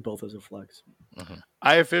start both as a flex. Mm-hmm.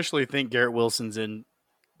 I officially think Garrett Wilson's in.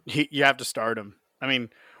 You have to start him. I mean,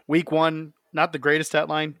 week 1, not the greatest stat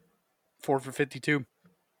line, 4 for 52,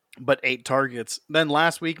 but 8 targets. Then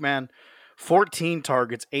last week, man, 14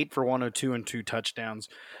 targets, 8 for 102 and 2 touchdowns.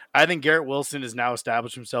 I think Garrett Wilson has now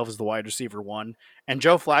established himself as the wide receiver 1, and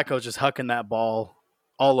Joe Flacco's just hucking that ball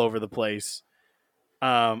all over the place.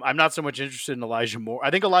 I'm not so much interested in Elijah Moore. I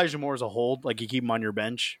think Elijah Moore is a hold. Like, you keep him on your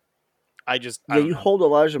bench. You hold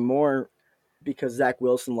Elijah Moore because Zach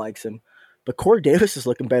Wilson likes him. But Corey Davis is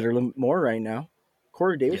looking better than Moore right now.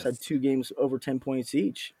 Corey Davis had 2 games over 10 points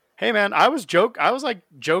each. Hey, man, I was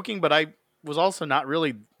joking, but I was also not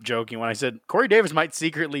really joking when I said Corey Davis might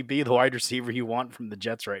secretly be the wide receiver you want from the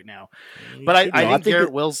Jets right now. But I think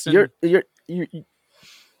Garrett Wilson. Go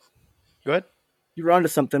ahead. You're onto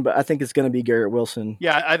something, but I think it's going to be Garrett Wilson.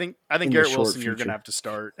 Yeah, I think Garrett Wilson you're going to have to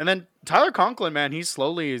start. And then Tyler Conklin, man, he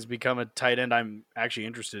slowly has become a tight end I'm actually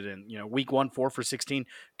interested in. Week 1, 4 for 16,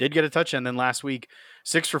 did get a touchdown. And then last week,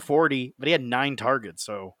 6 for 40, but he had 9 targets.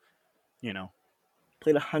 So,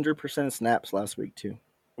 Played 100% of snaps last week, too.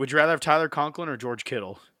 Would you rather have Tyler Conklin or George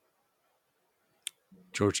Kittle?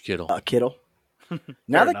 George Kittle. Kittle.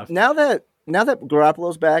 now that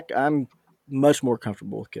Garoppolo's back, I'm much more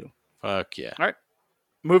comfortable with Kittle. Fuck yeah. All right.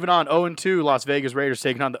 Moving on. 0-2 Las Vegas Raiders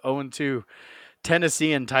taking on the 0-2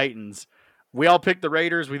 Tennessee and Titans. We all picked the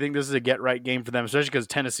Raiders. We think this is a get-right game for them, especially because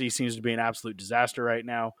Tennessee seems to be an absolute disaster right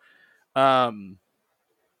now. Yeah,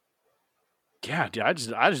 dude, I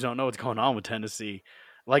just don't know what's going on with Tennessee.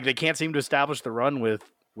 Like, they can't seem to establish the run with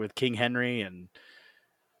King Henry, and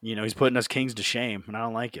he's putting us Kings to shame, and I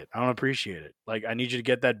don't like it. I don't appreciate it. Like, I need you to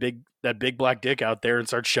get that big black dick out there and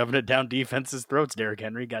start shoving it down defenses' throats, Derrick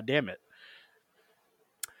Henry. God damn it.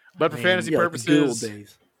 But for fantasy purposes, the good old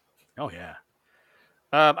days. Oh yeah.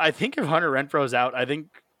 I think if Hunter Renfro's out, I think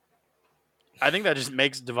that just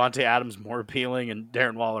makes Devontae Adams more appealing and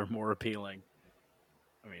Darren Waller more appealing.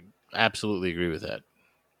 I mean, absolutely agree with that.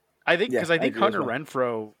 I think because I think Hunter well.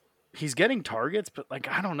 Renfro, he's getting targets, but like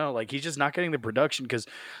I don't know, like he's just not getting the production because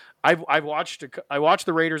I watched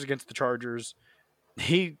the Raiders against the Chargers.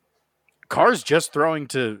 Carr's just throwing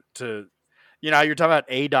to you're talking about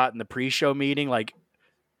A-Dot in the pre-show meeting, like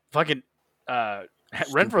fucking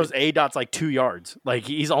Renfro's A-Dot's like 2 yards. Like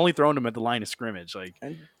he's only thrown him at the line of scrimmage. Like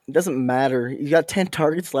it doesn't matter. He got 10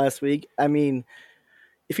 targets last week. I mean,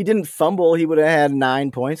 if he didn't fumble, he would have had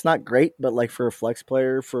 9 points. Not great, but like for a flex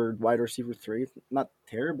player, for wide receiver 3, not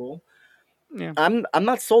terrible. Yeah. I'm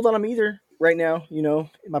not sold on him either right now.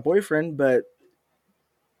 My boyfriend, but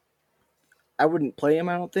I wouldn't play him.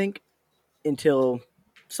 I don't think until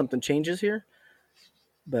something changes here.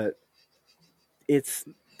 But it's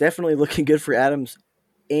definitely looking good for Adams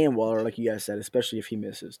and Waller, like you guys said, especially if he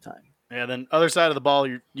misses time. Yeah, then other side of the ball,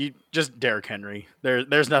 you just Derrick Henry.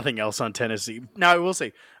 There's nothing else on Tennessee. Now I will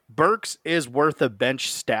say, Burks is worth a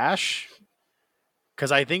bench stash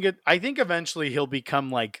because I think eventually he'll become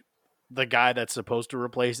like the guy that's supposed to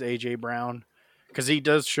replace AJ Brown because he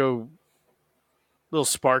does show little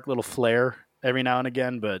spark, little flair every now and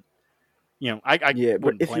again. But I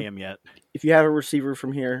wouldn't play him yet. If you have a receiver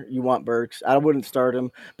from here, you want Burks. I wouldn't start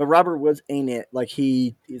him, but Robert Woods ain't it. Like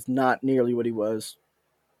he is not nearly what he was.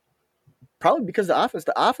 Probably because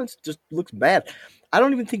the offense just looks bad. I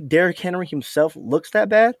don't even think Derrick Henry himself looks that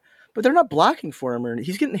bad, but they're not blocking for him. Or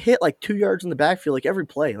he's getting hit like 2 yards in the backfield like every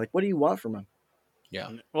play. Like, what do you want from him? Yeah.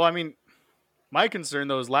 Well, I mean, my concern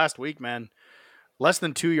though is last week, man, less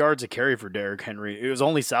than 2 yards a carry for Derrick Henry. It was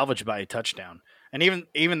only salvaged by a touchdown, and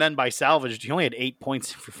even then by salvaged, he only had 8.5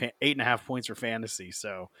 points for fantasy.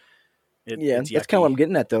 So it's that's kind of what I'm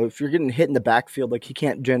getting at though. If you're getting hit in the backfield, like he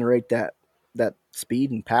can't generate that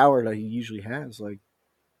speed and power that he usually has, like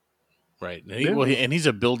right. And he's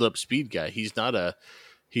a build-up speed guy. He's not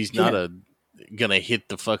gonna hit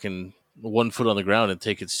the fucking 1 foot on the ground and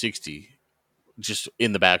take it 60 just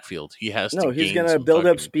in the backfield. He has to. He's gonna build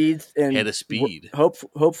up speeds and head of speed.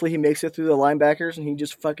 Hopefully, he makes it through the linebackers and he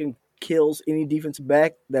just fucking kills any defensive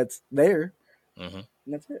back that's there. Mm-hmm. And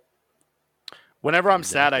that's it. Whenever I'm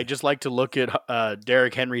sad, I just like to look at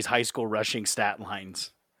Derrick Henry's high school rushing stat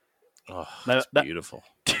lines. Oh, that's beautiful.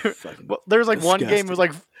 Well, there's like one game it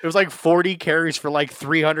was like 40 carries for like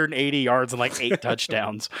 380 yards and like 8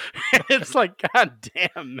 touchdowns. It's like, god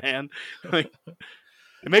damn, man. Like,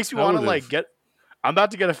 it makes you want to like get. I'm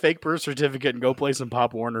about to get a fake birth certificate and go play some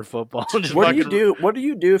Pop Warner football. What do you do? What do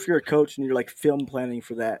you do if you're a coach and you're like film planning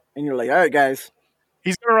for that and you're like, all right, guys,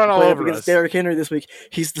 he's gonna run all over against us. Derrick Henry this week.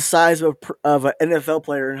 He's the size of an NFL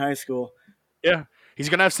player in high school. Yeah. He's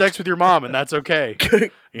gonna have sex with your mom, and that's okay.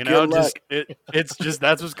 It's just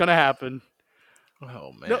that's what's gonna happen.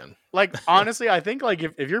 Oh man! No, like honestly, I think like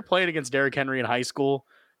if you're playing against Derrick Henry in high school,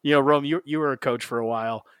 Rome, you were a coach for a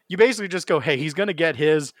while. You basically just go, hey, he's gonna get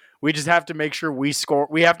his. We just have to make sure we score.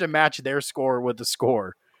 We have to match their score with the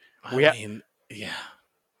score. Yeah,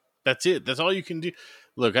 that's it. That's all you can do.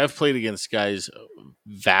 Look, I've played against guys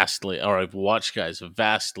I've watched guys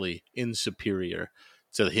vastly insuperior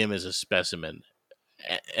to him as a specimen.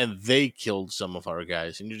 And they killed some of our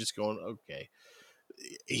guys, and you're just going, okay.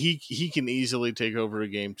 He can easily take over a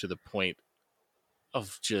game to the point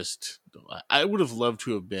of just. I would have loved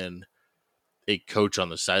to have been a coach on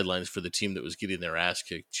the sidelines for the team that was getting their ass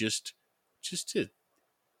kicked, just to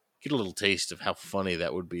get a little taste of how funny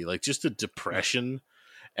that would be. Like just the depression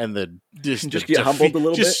and just get humbled a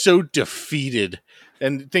little bit, just so defeated,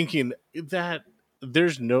 and thinking that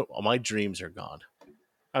my dreams are gone.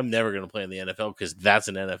 I'm never going to play in the NFL because that's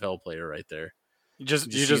an NFL player right there. You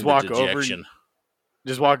just walk over.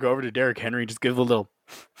 Just walk over to Derrick Henry. Just give a little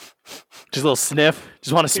sniff.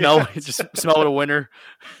 Just want to smell. Just smell what a winner.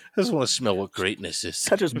 I just want to smell what greatness is.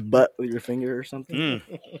 Touch his butt with your finger or something.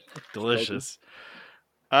 Delicious.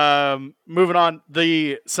 Moving on,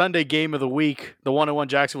 the Sunday game of the week, the 1-1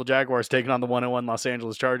 Jacksonville Jaguars taking on the 1-1 Los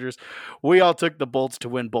Angeles Chargers. We all took the Bolts to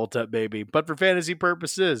win, Bolt up, baby. But for fantasy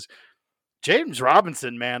purposes, James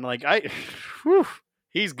Robinson, man,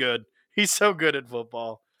 he's good. He's so good at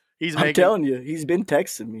football. I'm telling you, he's been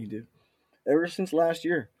texting me, dude. Ever since last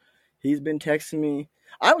year, he's been texting me.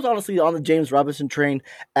 I was honestly on the James Robinson train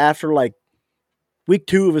after like week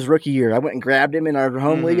 2 of his rookie year. I went and grabbed him in our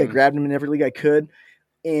home league. I grabbed him in every league I could,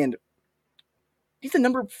 and he's the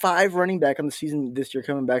number 5 running back on the season this year,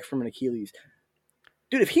 coming back from an Achilles.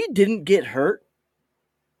 Dude, if he didn't get hurt,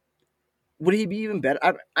 would he be even better?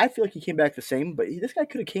 I feel like he came back the same, but this guy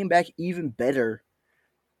could have came back even better.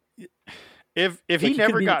 If he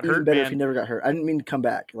never got hurt, better if he never got hurt. I didn't mean to come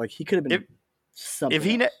back. Like he could have been something.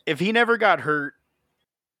 If he never got hurt,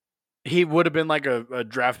 he would have been like a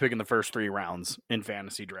draft pick in the first 3 rounds in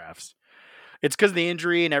fantasy drafts. It's because of the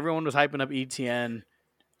injury and everyone was hyping up ETN.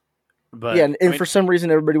 But yeah, and for some reason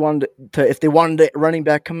everybody wanted to if they wanted a running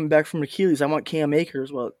back coming back from Achilles, I want Cam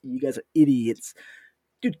Akers. Well, you guys are idiots,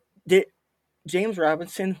 dude. James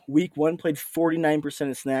Robinson, week 1, played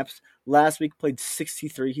 49% of snaps. Last week, played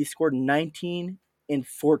 63. He scored 19 and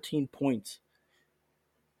 14 points.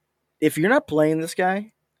 If you're not playing this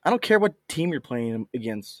guy, I don't care what team you're playing him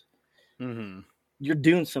against. Mm-hmm. You're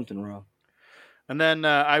doing something wrong. And then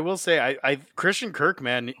I will say, Christian Kirk,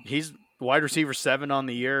 man, he's wide receiver 7 on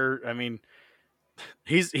the year. I mean,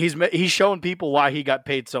 he's showing people why he got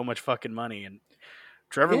paid so much fucking money. And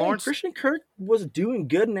Trevor Lawrence. Christian Kirk was doing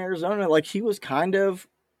good in Arizona. Like he was kind of,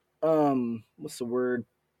 what's the word?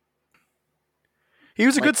 He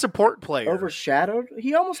was a Like, good support player. overshadowed.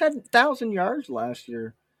 He almost had 1,000 yards last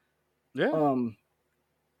year. Yeah.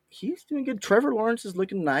 He's doing good. Trevor Lawrence is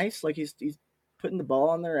looking nice. Like he's putting the ball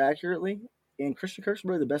on there accurately. And Christian Kirk's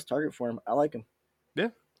really the best target for him. I like him. Yeah.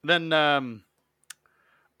 Then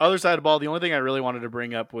other side of the ball, the only thing I really wanted to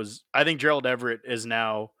bring up was I think Gerald Everett is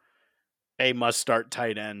now a must-start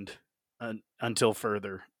tight end until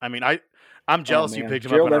further. I mean, I'm jealous you man. picked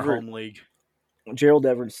him Gerald up in Everett- our home league. Gerald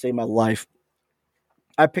Everett saved my life.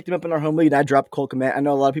 I picked him up in our home league and I dropped Cole Kmet. I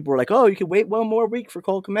know a lot of people were like, oh, you could wait one more week for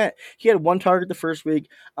Cole Kmet. He had 1 target the first week.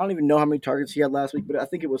 I don't even know how many targets he had last week, but I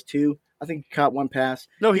think it was 2. I think he caught 1 pass.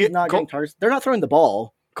 No, He's not getting targets. They're not throwing the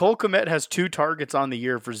ball. Cole Kmet has 2 targets on the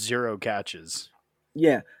year for 0 catches.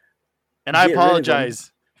 Yeah. And I Get rid of him.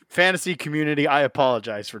 apologize. Fantasy community, I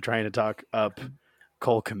apologize for trying to talk up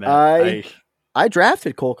Cole Kmet. I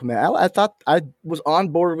drafted Cole Kmet. I thought I was on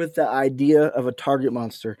board with the idea of a target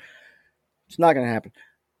monster. It's not going to happen.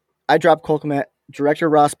 I dropped Cole Kmet. Director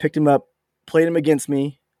Ross picked him up, played him against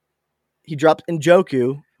me. He dropped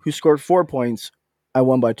Njoku, who scored 4 points. I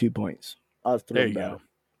won by 2 points. I was There thrilled you about it.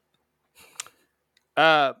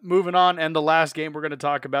 go. Moving on, and the last game we're going to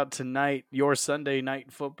talk about tonight, your Sunday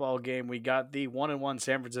night football game. We got the 1-1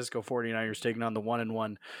 San Francisco 49ers taking on the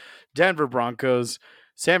 1-1 Denver Broncos.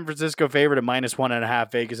 San Francisco favored at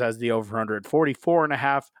 -1.5. Vegas has the over-under at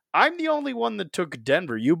 44.5. I'm the only one that took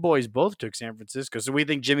Denver. You boys both took San Francisco. So we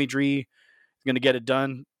think Jimmy G is going to get it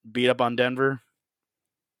done, beat up on Denver.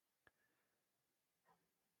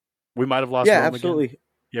 We might have lost Yeah, Rome absolutely. again.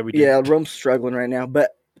 Yeah, we did. Yeah, Rome's struggling right now,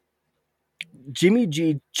 but Jimmy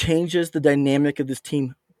G changes the dynamic of this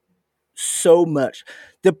team so much.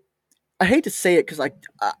 I hate to say it because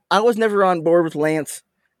I was never on board with Lance.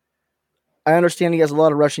 I understand he has a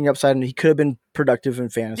lot of rushing upside and he could have been productive in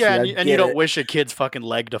fantasy. Yeah, I and you get don't it. wish a kid's fucking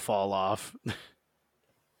leg to fall off.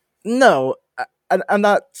 No, I'm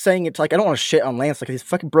not saying it's like I don't want to shit on Lance. Like he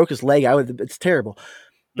fucking broke his leg. It's terrible.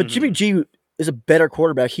 But Jimmy G is a better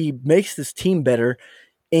quarterback. He makes this team better,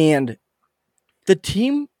 and the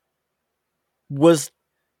team was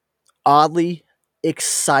oddly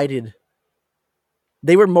excited.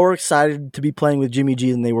 They were more excited to be playing with Jimmy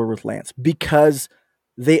G than they were with Lance because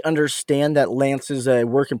they understand that Lance is a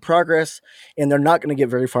work in progress and they're not going to get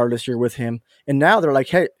very far this year with him. And now they're like,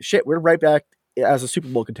 hey, shit, we're right back as a Super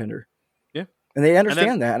Bowl contender. Yeah. And they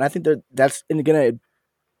understand that. And I think that's going to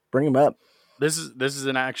bring them up. This is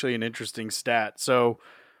actually an interesting stat. So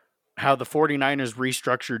how the 49ers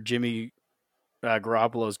restructured Jimmy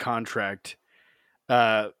Garoppolo's contract.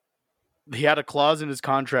 He had a clause in his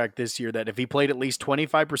contract this year that if he played at least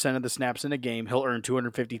 25% of the snaps in a game, he'll earn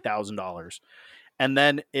 $250,000. And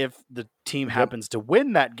then if the team happens to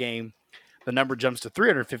win that game, the number jumps to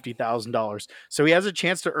 $350,000. So he has a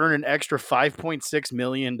chance to earn an extra $5.6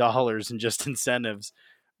 million in just incentives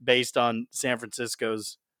based on San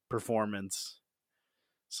Francisco's performance.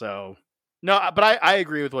 So, no, but I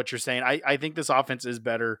agree with what you're saying. I think this offense is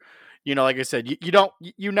better. You know, like I said,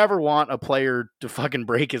 you never want a player to fucking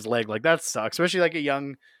break his leg. Like that sucks, especially like a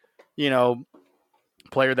young,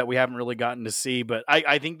 player that we haven't really gotten to see. But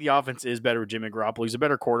I think the offense is better with Jimmy Garoppolo. He's a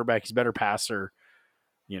better quarterback. He's a better passer.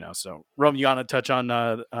 So Rome, you want to touch on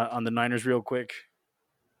the Niners real quick?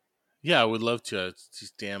 Yeah, I would love to. It's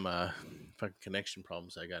these damn fucking connection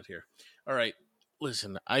problems I got here. All right,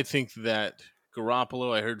 listen, I think that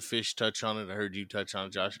Garoppolo, I heard Fish touch on it. I heard you touch on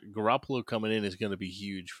it, Josh. Garoppolo coming in is going to be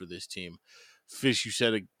huge for this team. Fish, you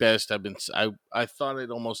said it best. I thought it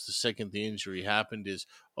almost the second the injury happened is,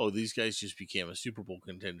 these guys just became a Super Bowl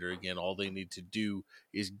contender again. All they need to do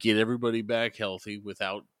is get everybody back healthy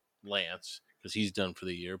without Lance because he's done for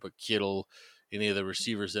the year. But Kittle, any of the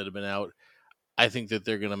receivers that have been out, I think that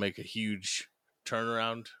they're going to make a huge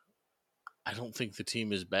turnaround. I don't think the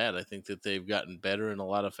team is bad. I think that they've gotten better in a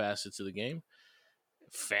lot of facets of the game.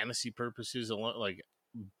 Fantasy purposes,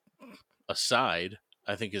 aside,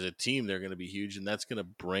 I think as a team they're going to be huge, and that's going to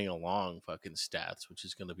bring along fucking stats, which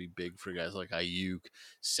is going to be big for guys like Ayuk.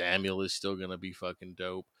 Samuel is still going to be fucking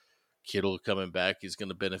dope. Kittle coming back is going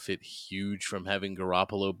to benefit huge from having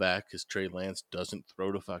Garoppolo back because Trey Lance doesn't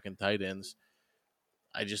throw to fucking tight ends.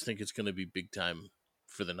 I just think it's going to be big time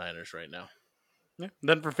for the Niners right now. Yeah.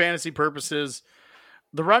 Then for fantasy purposes,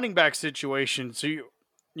 the running back situation. So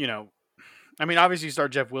obviously you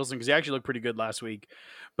start Jeff Wilson because he actually looked pretty good last week.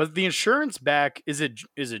 But the insurance back, is it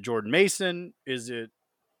Jordan Mason? Is it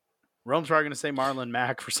Rome's probably going to say Marlon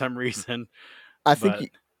Mack for some reason? I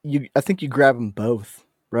think you grab them both,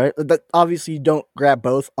 right? That obviously you don't grab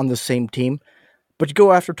both on the same team, but you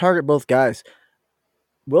go after target both guys.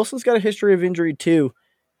 Wilson's got a history of injury too.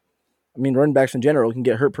 I mean, running backs in general can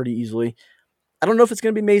get hurt pretty easily. I don't know if it's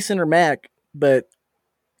going to be Mason or Mack, but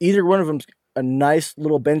either one of them's a nice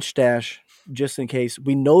little bench stash just in case.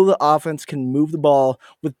 We know the offense can move the ball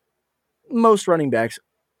with most running backs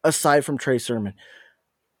aside from Trey Sermon.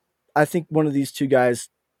 I think one of these two guys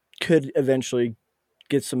could eventually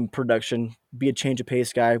get some production, be a change of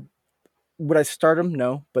pace guy. Would I start him?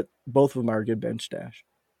 No, but both of them are a good bench stash.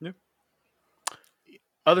 Yeah.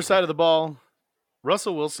 Other side of the ball,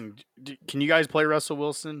 Russell Wilson. Can you guys play Russell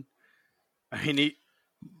Wilson? I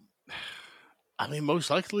mean, most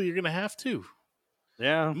likely you're going to have to.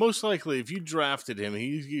 Yeah. Most likely, if you drafted him,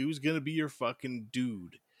 he was going to be your fucking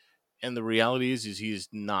dude. And the reality is he's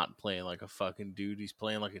not playing like a fucking dude. He's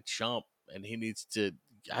playing like a chump. And he needs to,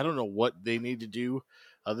 I don't know what they need to do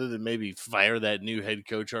other than maybe fire that new head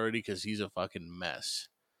coach already because he's a fucking mess.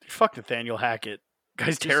 Fuck Nathaniel Hackett.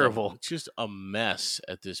 Guy's terrible. It's just a mess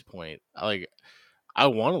at this point. I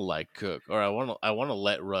want to Cook, or I want to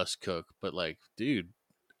let Russ cook, but dude,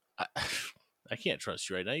 I can't trust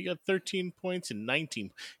you right now. You got 13 points and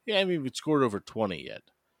 19. Yeah, I haven't even scored over 20 yet.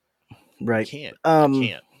 Right. I can't.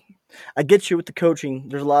 I get you with the coaching.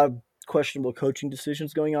 There's a lot of questionable coaching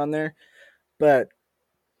decisions going on there, but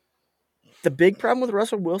the big problem with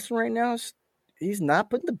Russell Wilson right now is he's not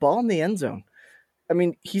putting the ball in the end zone. I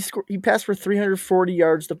mean, he passed for 340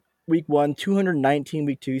 yards week 1, 219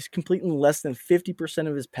 week 2. He's completing less than 50%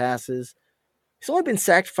 of his passes. He's only been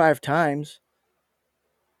sacked 5 times.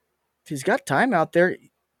 He's got time out there.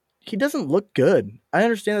 He doesn't look good. I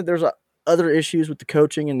understand that there's other issues with the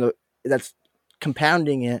coaching and that's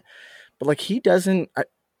compounding it, but he doesn't.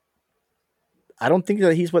 I don't think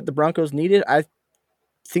that he's what the Broncos needed. I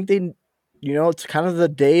think they, it's kind of the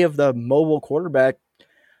day of the mobile quarterback.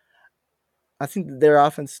 I think that their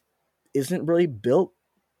offense isn't really built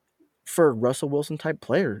for a Russell Wilson type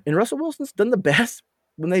player. And Russell Wilson's done the best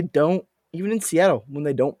when they don't, even in Seattle, when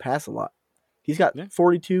they don't pass a lot. He's got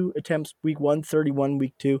 42 attempts week 1, 31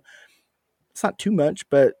 week 2. It's not too much,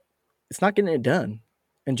 but it's not getting it done.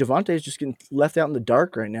 And Javonte is just getting left out in the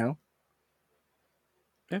dark right now.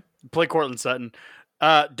 Yeah. Play Cortland Sutton.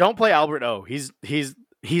 Don't play Albert O. He's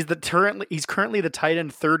currently the tight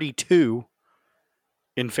end 32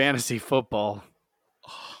 in fantasy football.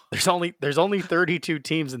 There's only 32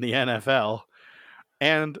 teams in the NFL,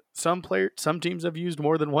 and some teams have used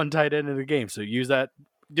more than one tight end in a game. So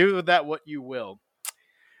do with that what you will.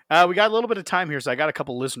 We got a little bit of time here, so I got a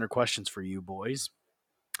couple listener questions for you boys.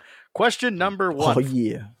 Question number 1. Oh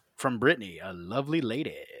yeah, from Brittany, a lovely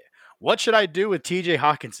lady. What should I do with TJ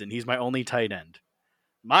Hawkinson? He's my only tight end.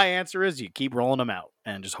 My answer is you keep rolling him out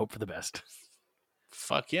and just hope for the best.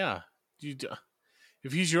 Fuck yeah.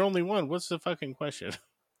 If he's your only one, what's the fucking question?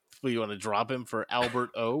 You want to drop him for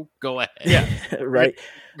Albert O? Go ahead. Yeah. Right.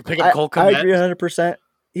 Pick up Cole I Kmet. agree 100%.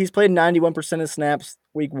 He's played 91% of snaps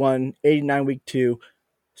week 1, 89 week 2.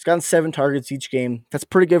 He's gotten 7 targets each game. That's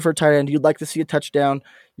pretty good for a tight end. You'd like to see a touchdown.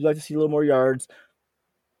 You'd like to see a little more yards.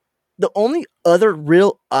 The only other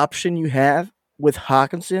real option you have with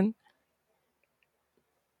Hawkinson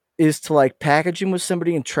is to package him with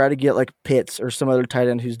somebody and try to get Pitts or some other tight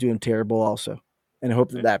end who's doing terrible also, and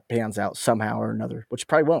hope that pans out somehow or another, which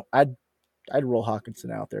probably won't. I'd roll Hawkinson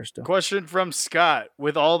out there still. Question from Scott: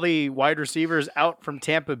 with all the wide receivers out from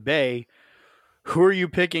Tampa Bay, who are you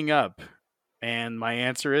picking up? And my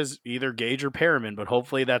answer is either Gage or Perriman, but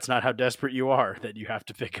hopefully that's not how desperate you are that you have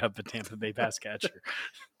to pick up a Tampa Bay pass catcher.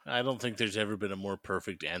 I don't think there's ever been a more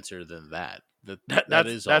perfect answer than that. That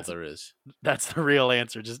is all there is. That's the real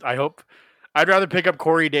answer. I'd rather pick up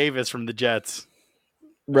Corey Davis from the Jets.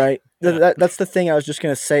 Right. That's the thing I was just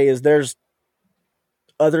going to say is there's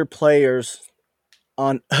other players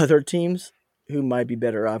on other teams who might be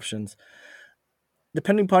better options.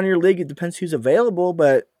 Depending upon your league, it depends who's available,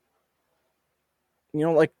 but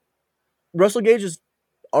Russell Gage is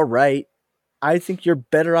all right. I think you're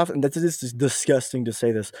better off, and this is disgusting to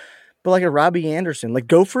say this, but a Robbie Anderson,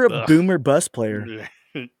 go for a boomer bust player.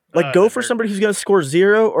 Go for somebody who's going to score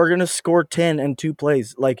 0 or going to score 10 in 2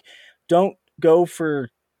 plays. Don't go for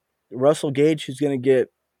Russell Gage, who's going to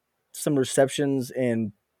get some receptions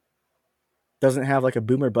and doesn't have a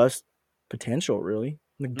boomer bust potential, really.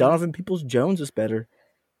 Donovan Peoples-Jones is better.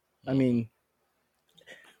 I mean,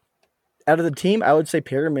 out of the team, I would say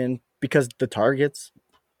Perriman because the targets,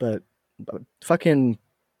 but fucking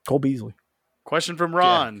Cole Beasley. Question from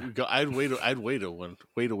Ron. Yeah, I'd wait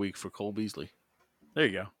a week for Cole Beasley. There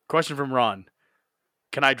you go. Question from Ron.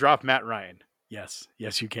 Can I drop Matt Ryan? Yes,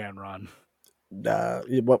 you can, Ron.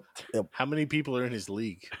 How many people are in his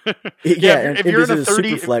league? Yeah, if you're in a 30,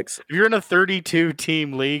 super flex. If you're in a 32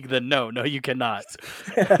 team league, then no, you cannot.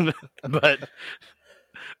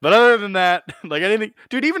 But other than that, anything,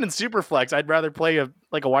 dude, even in super flex, I'd rather play a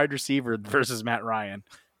wide receiver versus Matt Ryan.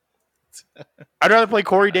 I'd rather play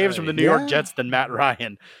Corey Davis from the New York Yeah. Jets than Matt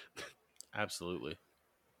Ryan. Absolutely.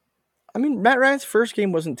 I mean, Matt Ryan's first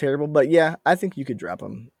game wasn't terrible, but yeah, I think you could drop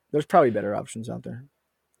him. There's probably better options out there.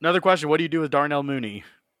 Another question: what do you do with Darnell Mooney?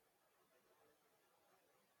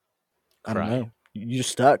 I don't Cry. know. You're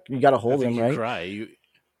stuck. You got to I hold think him, you right? cry.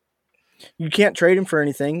 You can't trade him for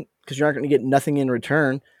anything because you're not going to get nothing in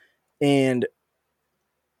return, and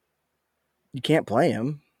you can't play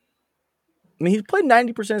him. I mean, he's played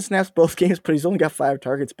 90% of snaps both games, but he's only got 5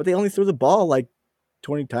 targets. But they only threw the ball like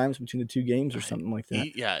 20 times between the 2 games or something like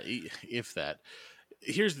that. If that.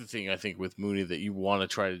 Here's the thing I think with Mooney that you want to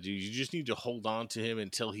try to do. You just need to hold on to him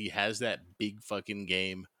until he has that big fucking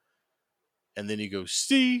game. And then you go,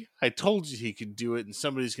 see, I told you he could do it. And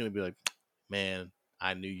somebody's going to be like, man,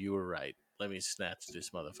 I knew you were right. Let me snatch this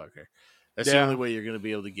motherfucker. That's the Yeah. only way you're going to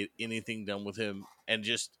be able to get anything done with him. And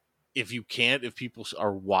just, if you can't, if people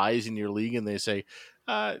are wise in your league and they say,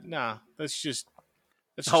 nah, that's just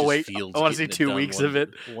Wait, Fields I want to see getting 2 done weeks of it.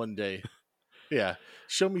 one day. Yeah.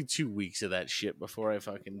 Show me 2 weeks of that shit before I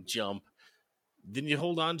fucking jump. Then you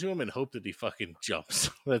hold on to him and hope that he fucking jumps.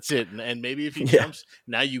 That's it. And maybe if he Yeah. jumps,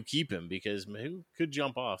 now you keep him because who could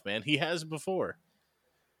jump off, man? He has before.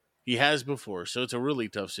 So it's a really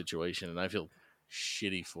tough situation, and I feel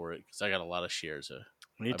shitty for it because I got a lot of shares of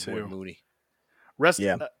Me my boy too. Mooney. Rest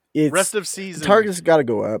It's of season. targets got to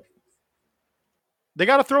go up. They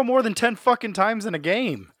got to throw more than 10 fucking times in a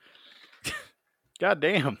game. God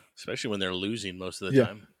damn. Especially when they're losing most of the Yeah.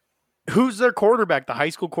 time. Who's their quarterback? The high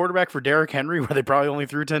school quarterback for Derrick Henry, where they probably only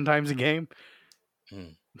threw 10 times a game?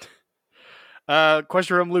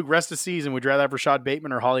 Question from Luke. Rest of season, would you rather have Rashad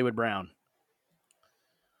Bateman or Hollywood Brown?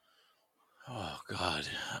 Oh, God.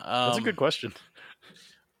 That's a good question.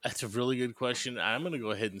 That's a really good question. I'm going to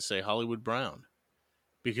go ahead and say Hollywood Brown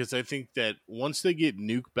because I think that once they get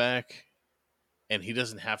Nuke back and he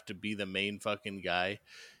doesn't have to be the main fucking guy,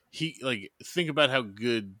 think about how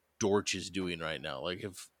good Dortch is doing right now. Like,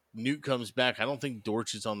 if Nuke comes back, I don't think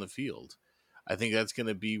Dortch is on the field. I think that's going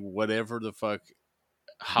to be whatever the fuck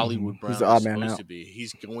Hollywood Brown He's the is odd man supposed out. to be.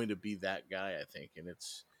 He's going to be that guy, I think. And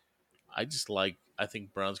I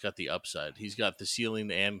think Brown's got the upside. He's got the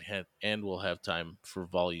ceiling and will have time for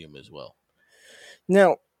volume as well.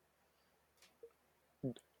 Now,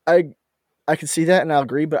 I can see that and I'll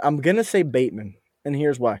agree, but I'm gonna say Bateman, and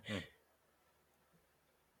here's why.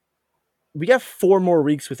 We got 4 more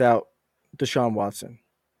weeks without Deshaun Watson.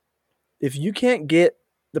 If you can't get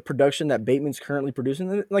the production that Bateman's currently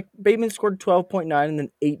producing, like Bateman scored 12.9 and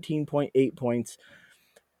then 18.8 points.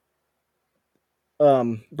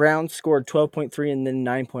 Brown scored 12.3 and then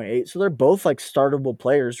 9.8. So they're both like startable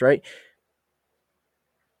players, right?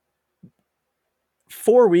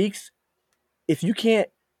 4 weeks, if you're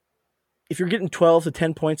getting 12 to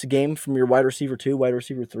 10 points a game from your wide receiver 2, wide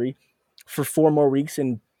receiver 3 for 4 more weeks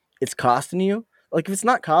and it's costing you, like if it's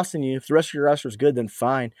not costing you, if the rest of your roster is good, then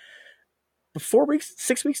fine. But 4 weeks,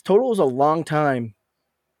 6 weeks total is a long time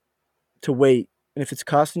to wait. And if it's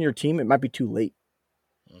costing your team, it might be too late.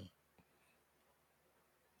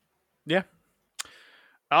 Yeah.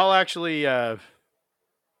 I'll actually I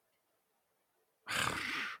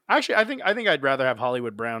think I'd rather have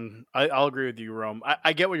Hollywood Brown. I'll agree with you, Rome.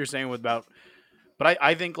 I get what you're saying but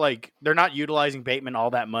I think like they're not utilizing Bateman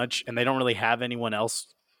all that much, and they don't really have anyone else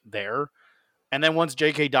there. And then once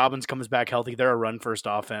J.K. Dobbins comes back healthy, they're a run-first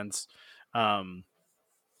offense.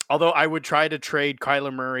 Although I would try to trade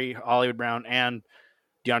Kyler Murray, Hollywood Brown, and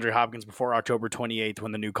DeAndre Hopkins before October 28th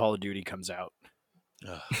when the new Call of Duty comes out.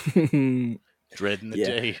 Dreading the Yeah.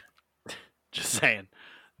 day. Just saying.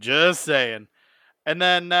 And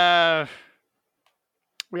then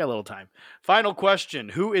we got a little time. Final question.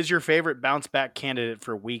 Who is your favorite bounce back candidate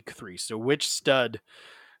for week 3? So which stud,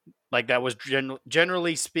 like that was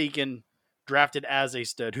generally speaking, drafted as a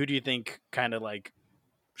stud, who do you think kind of like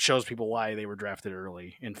shows people why they were drafted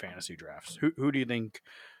early in fantasy drafts? Who do you think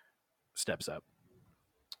steps up?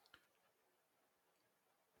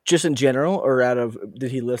 Just in general, or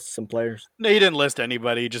did he list some players? No, he didn't list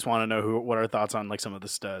anybody. Just want to know what our thoughts on like some of the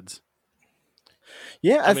studs.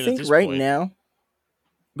 Yeah, I mean, at think this right point- now.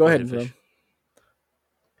 Go ahead, Fish.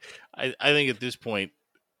 Rome. I think at this point,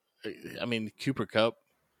 I mean, Cooper Kupp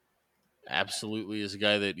absolutely is a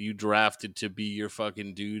guy that you drafted to be your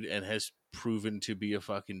fucking dude and has proven to be a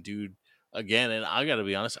fucking dude again. And I got to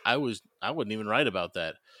be honest, I wasn't even right about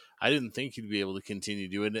that. I didn't think he'd be able to continue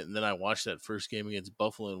doing it. And then I watched that first game against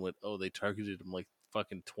Buffalo and went, oh, they targeted him like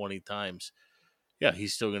fucking 20 times. Yeah,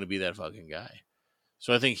 he's still going to be that fucking guy.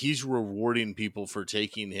 So I think he's rewarding people for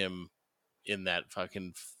taking him in that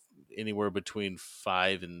fucking anywhere between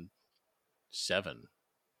 5 and 7,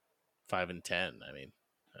 5 and 10. I mean,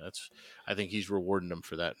 I think he's rewarding them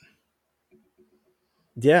for that.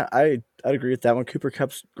 Yeah, I'd agree with that one. Cooper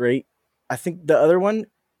Kupp's great. I think the other one,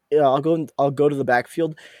 I'll go to the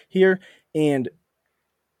backfield here, and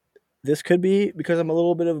this could be because I'm a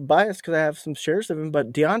little bit of a bias because I have some shares of him,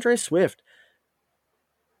 but DeAndre Swift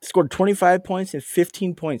scored 25 points and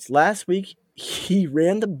 15 points. Last week, he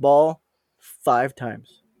ran the ball 5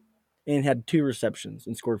 times and had 2 receptions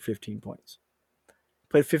and scored 15 points.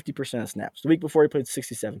 Played 50% of snaps. The week before, he played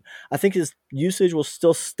 67. I think his usage will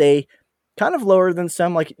still stay kind of lower than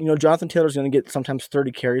some. Like, Jonathan Taylor's going to get sometimes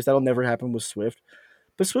 30 carries. That'll never happen with Swift.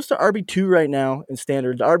 But Swift's the RB2 right now in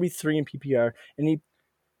standard, the RB3 in PPR, and he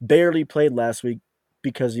barely played last week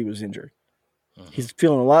because he was injured. He's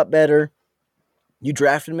feeling a lot better. You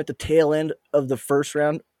drafted him at the tail end of the first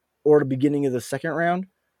round or the beginning of the second round.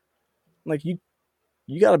 Like, you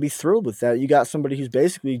got to be thrilled with that. You got somebody who's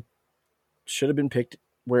basically should have been picked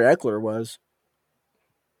where Eckler was.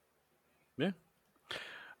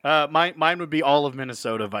 Yeah. Mine would be all of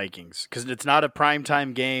Minnesota Vikings because it's not a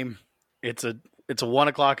primetime game. It's a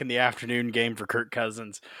 1:00 in the afternoon game for Kirk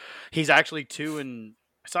Cousins. He's actually 2 and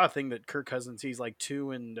I saw a thing that Kirk Cousins, he's like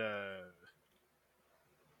 2 and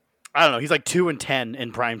I don't know. He's like 2 and 10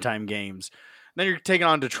 in primetime games. Then you're taking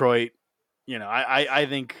on Detroit. I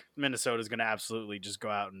think Minnesota's going to absolutely just go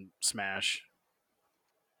out and smash.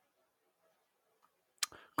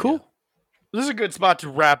 Cool. Yeah. This is a good spot to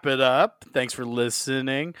wrap it up. Thanks for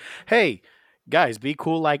listening. Hey, guys, be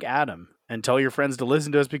cool like Adam and tell your friends to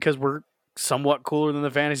listen to us because we're somewhat cooler than the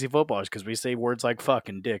fantasy footballers because we say words like fuck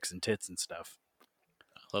and dicks and tits and stuff.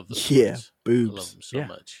 I love those words. Boobs. I love them so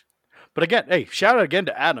much. But again, hey, shout out again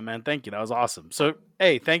to Adam, man. Thank you. That was awesome. So,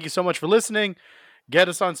 hey, thank you so much for listening. Get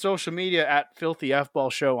us on social media at Filthy F Ball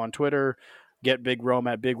Show on Twitter. Get Big Rome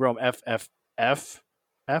at Big Rome FFF.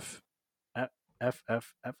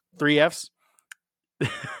 3 Fs.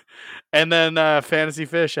 And then Fantasy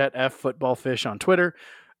Fish at F Football Fish on Twitter.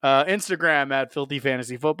 Instagram at Filthy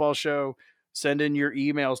Fantasy Football Show. Send in your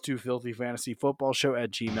emails to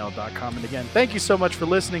filthyfantasyfootballshow@gmail.com. And again, thank you so much for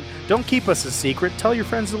listening. Don't keep us a secret. Tell your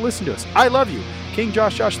friends to listen to us. I love you. King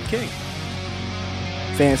Josh the King.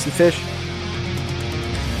 Fantasy Fish.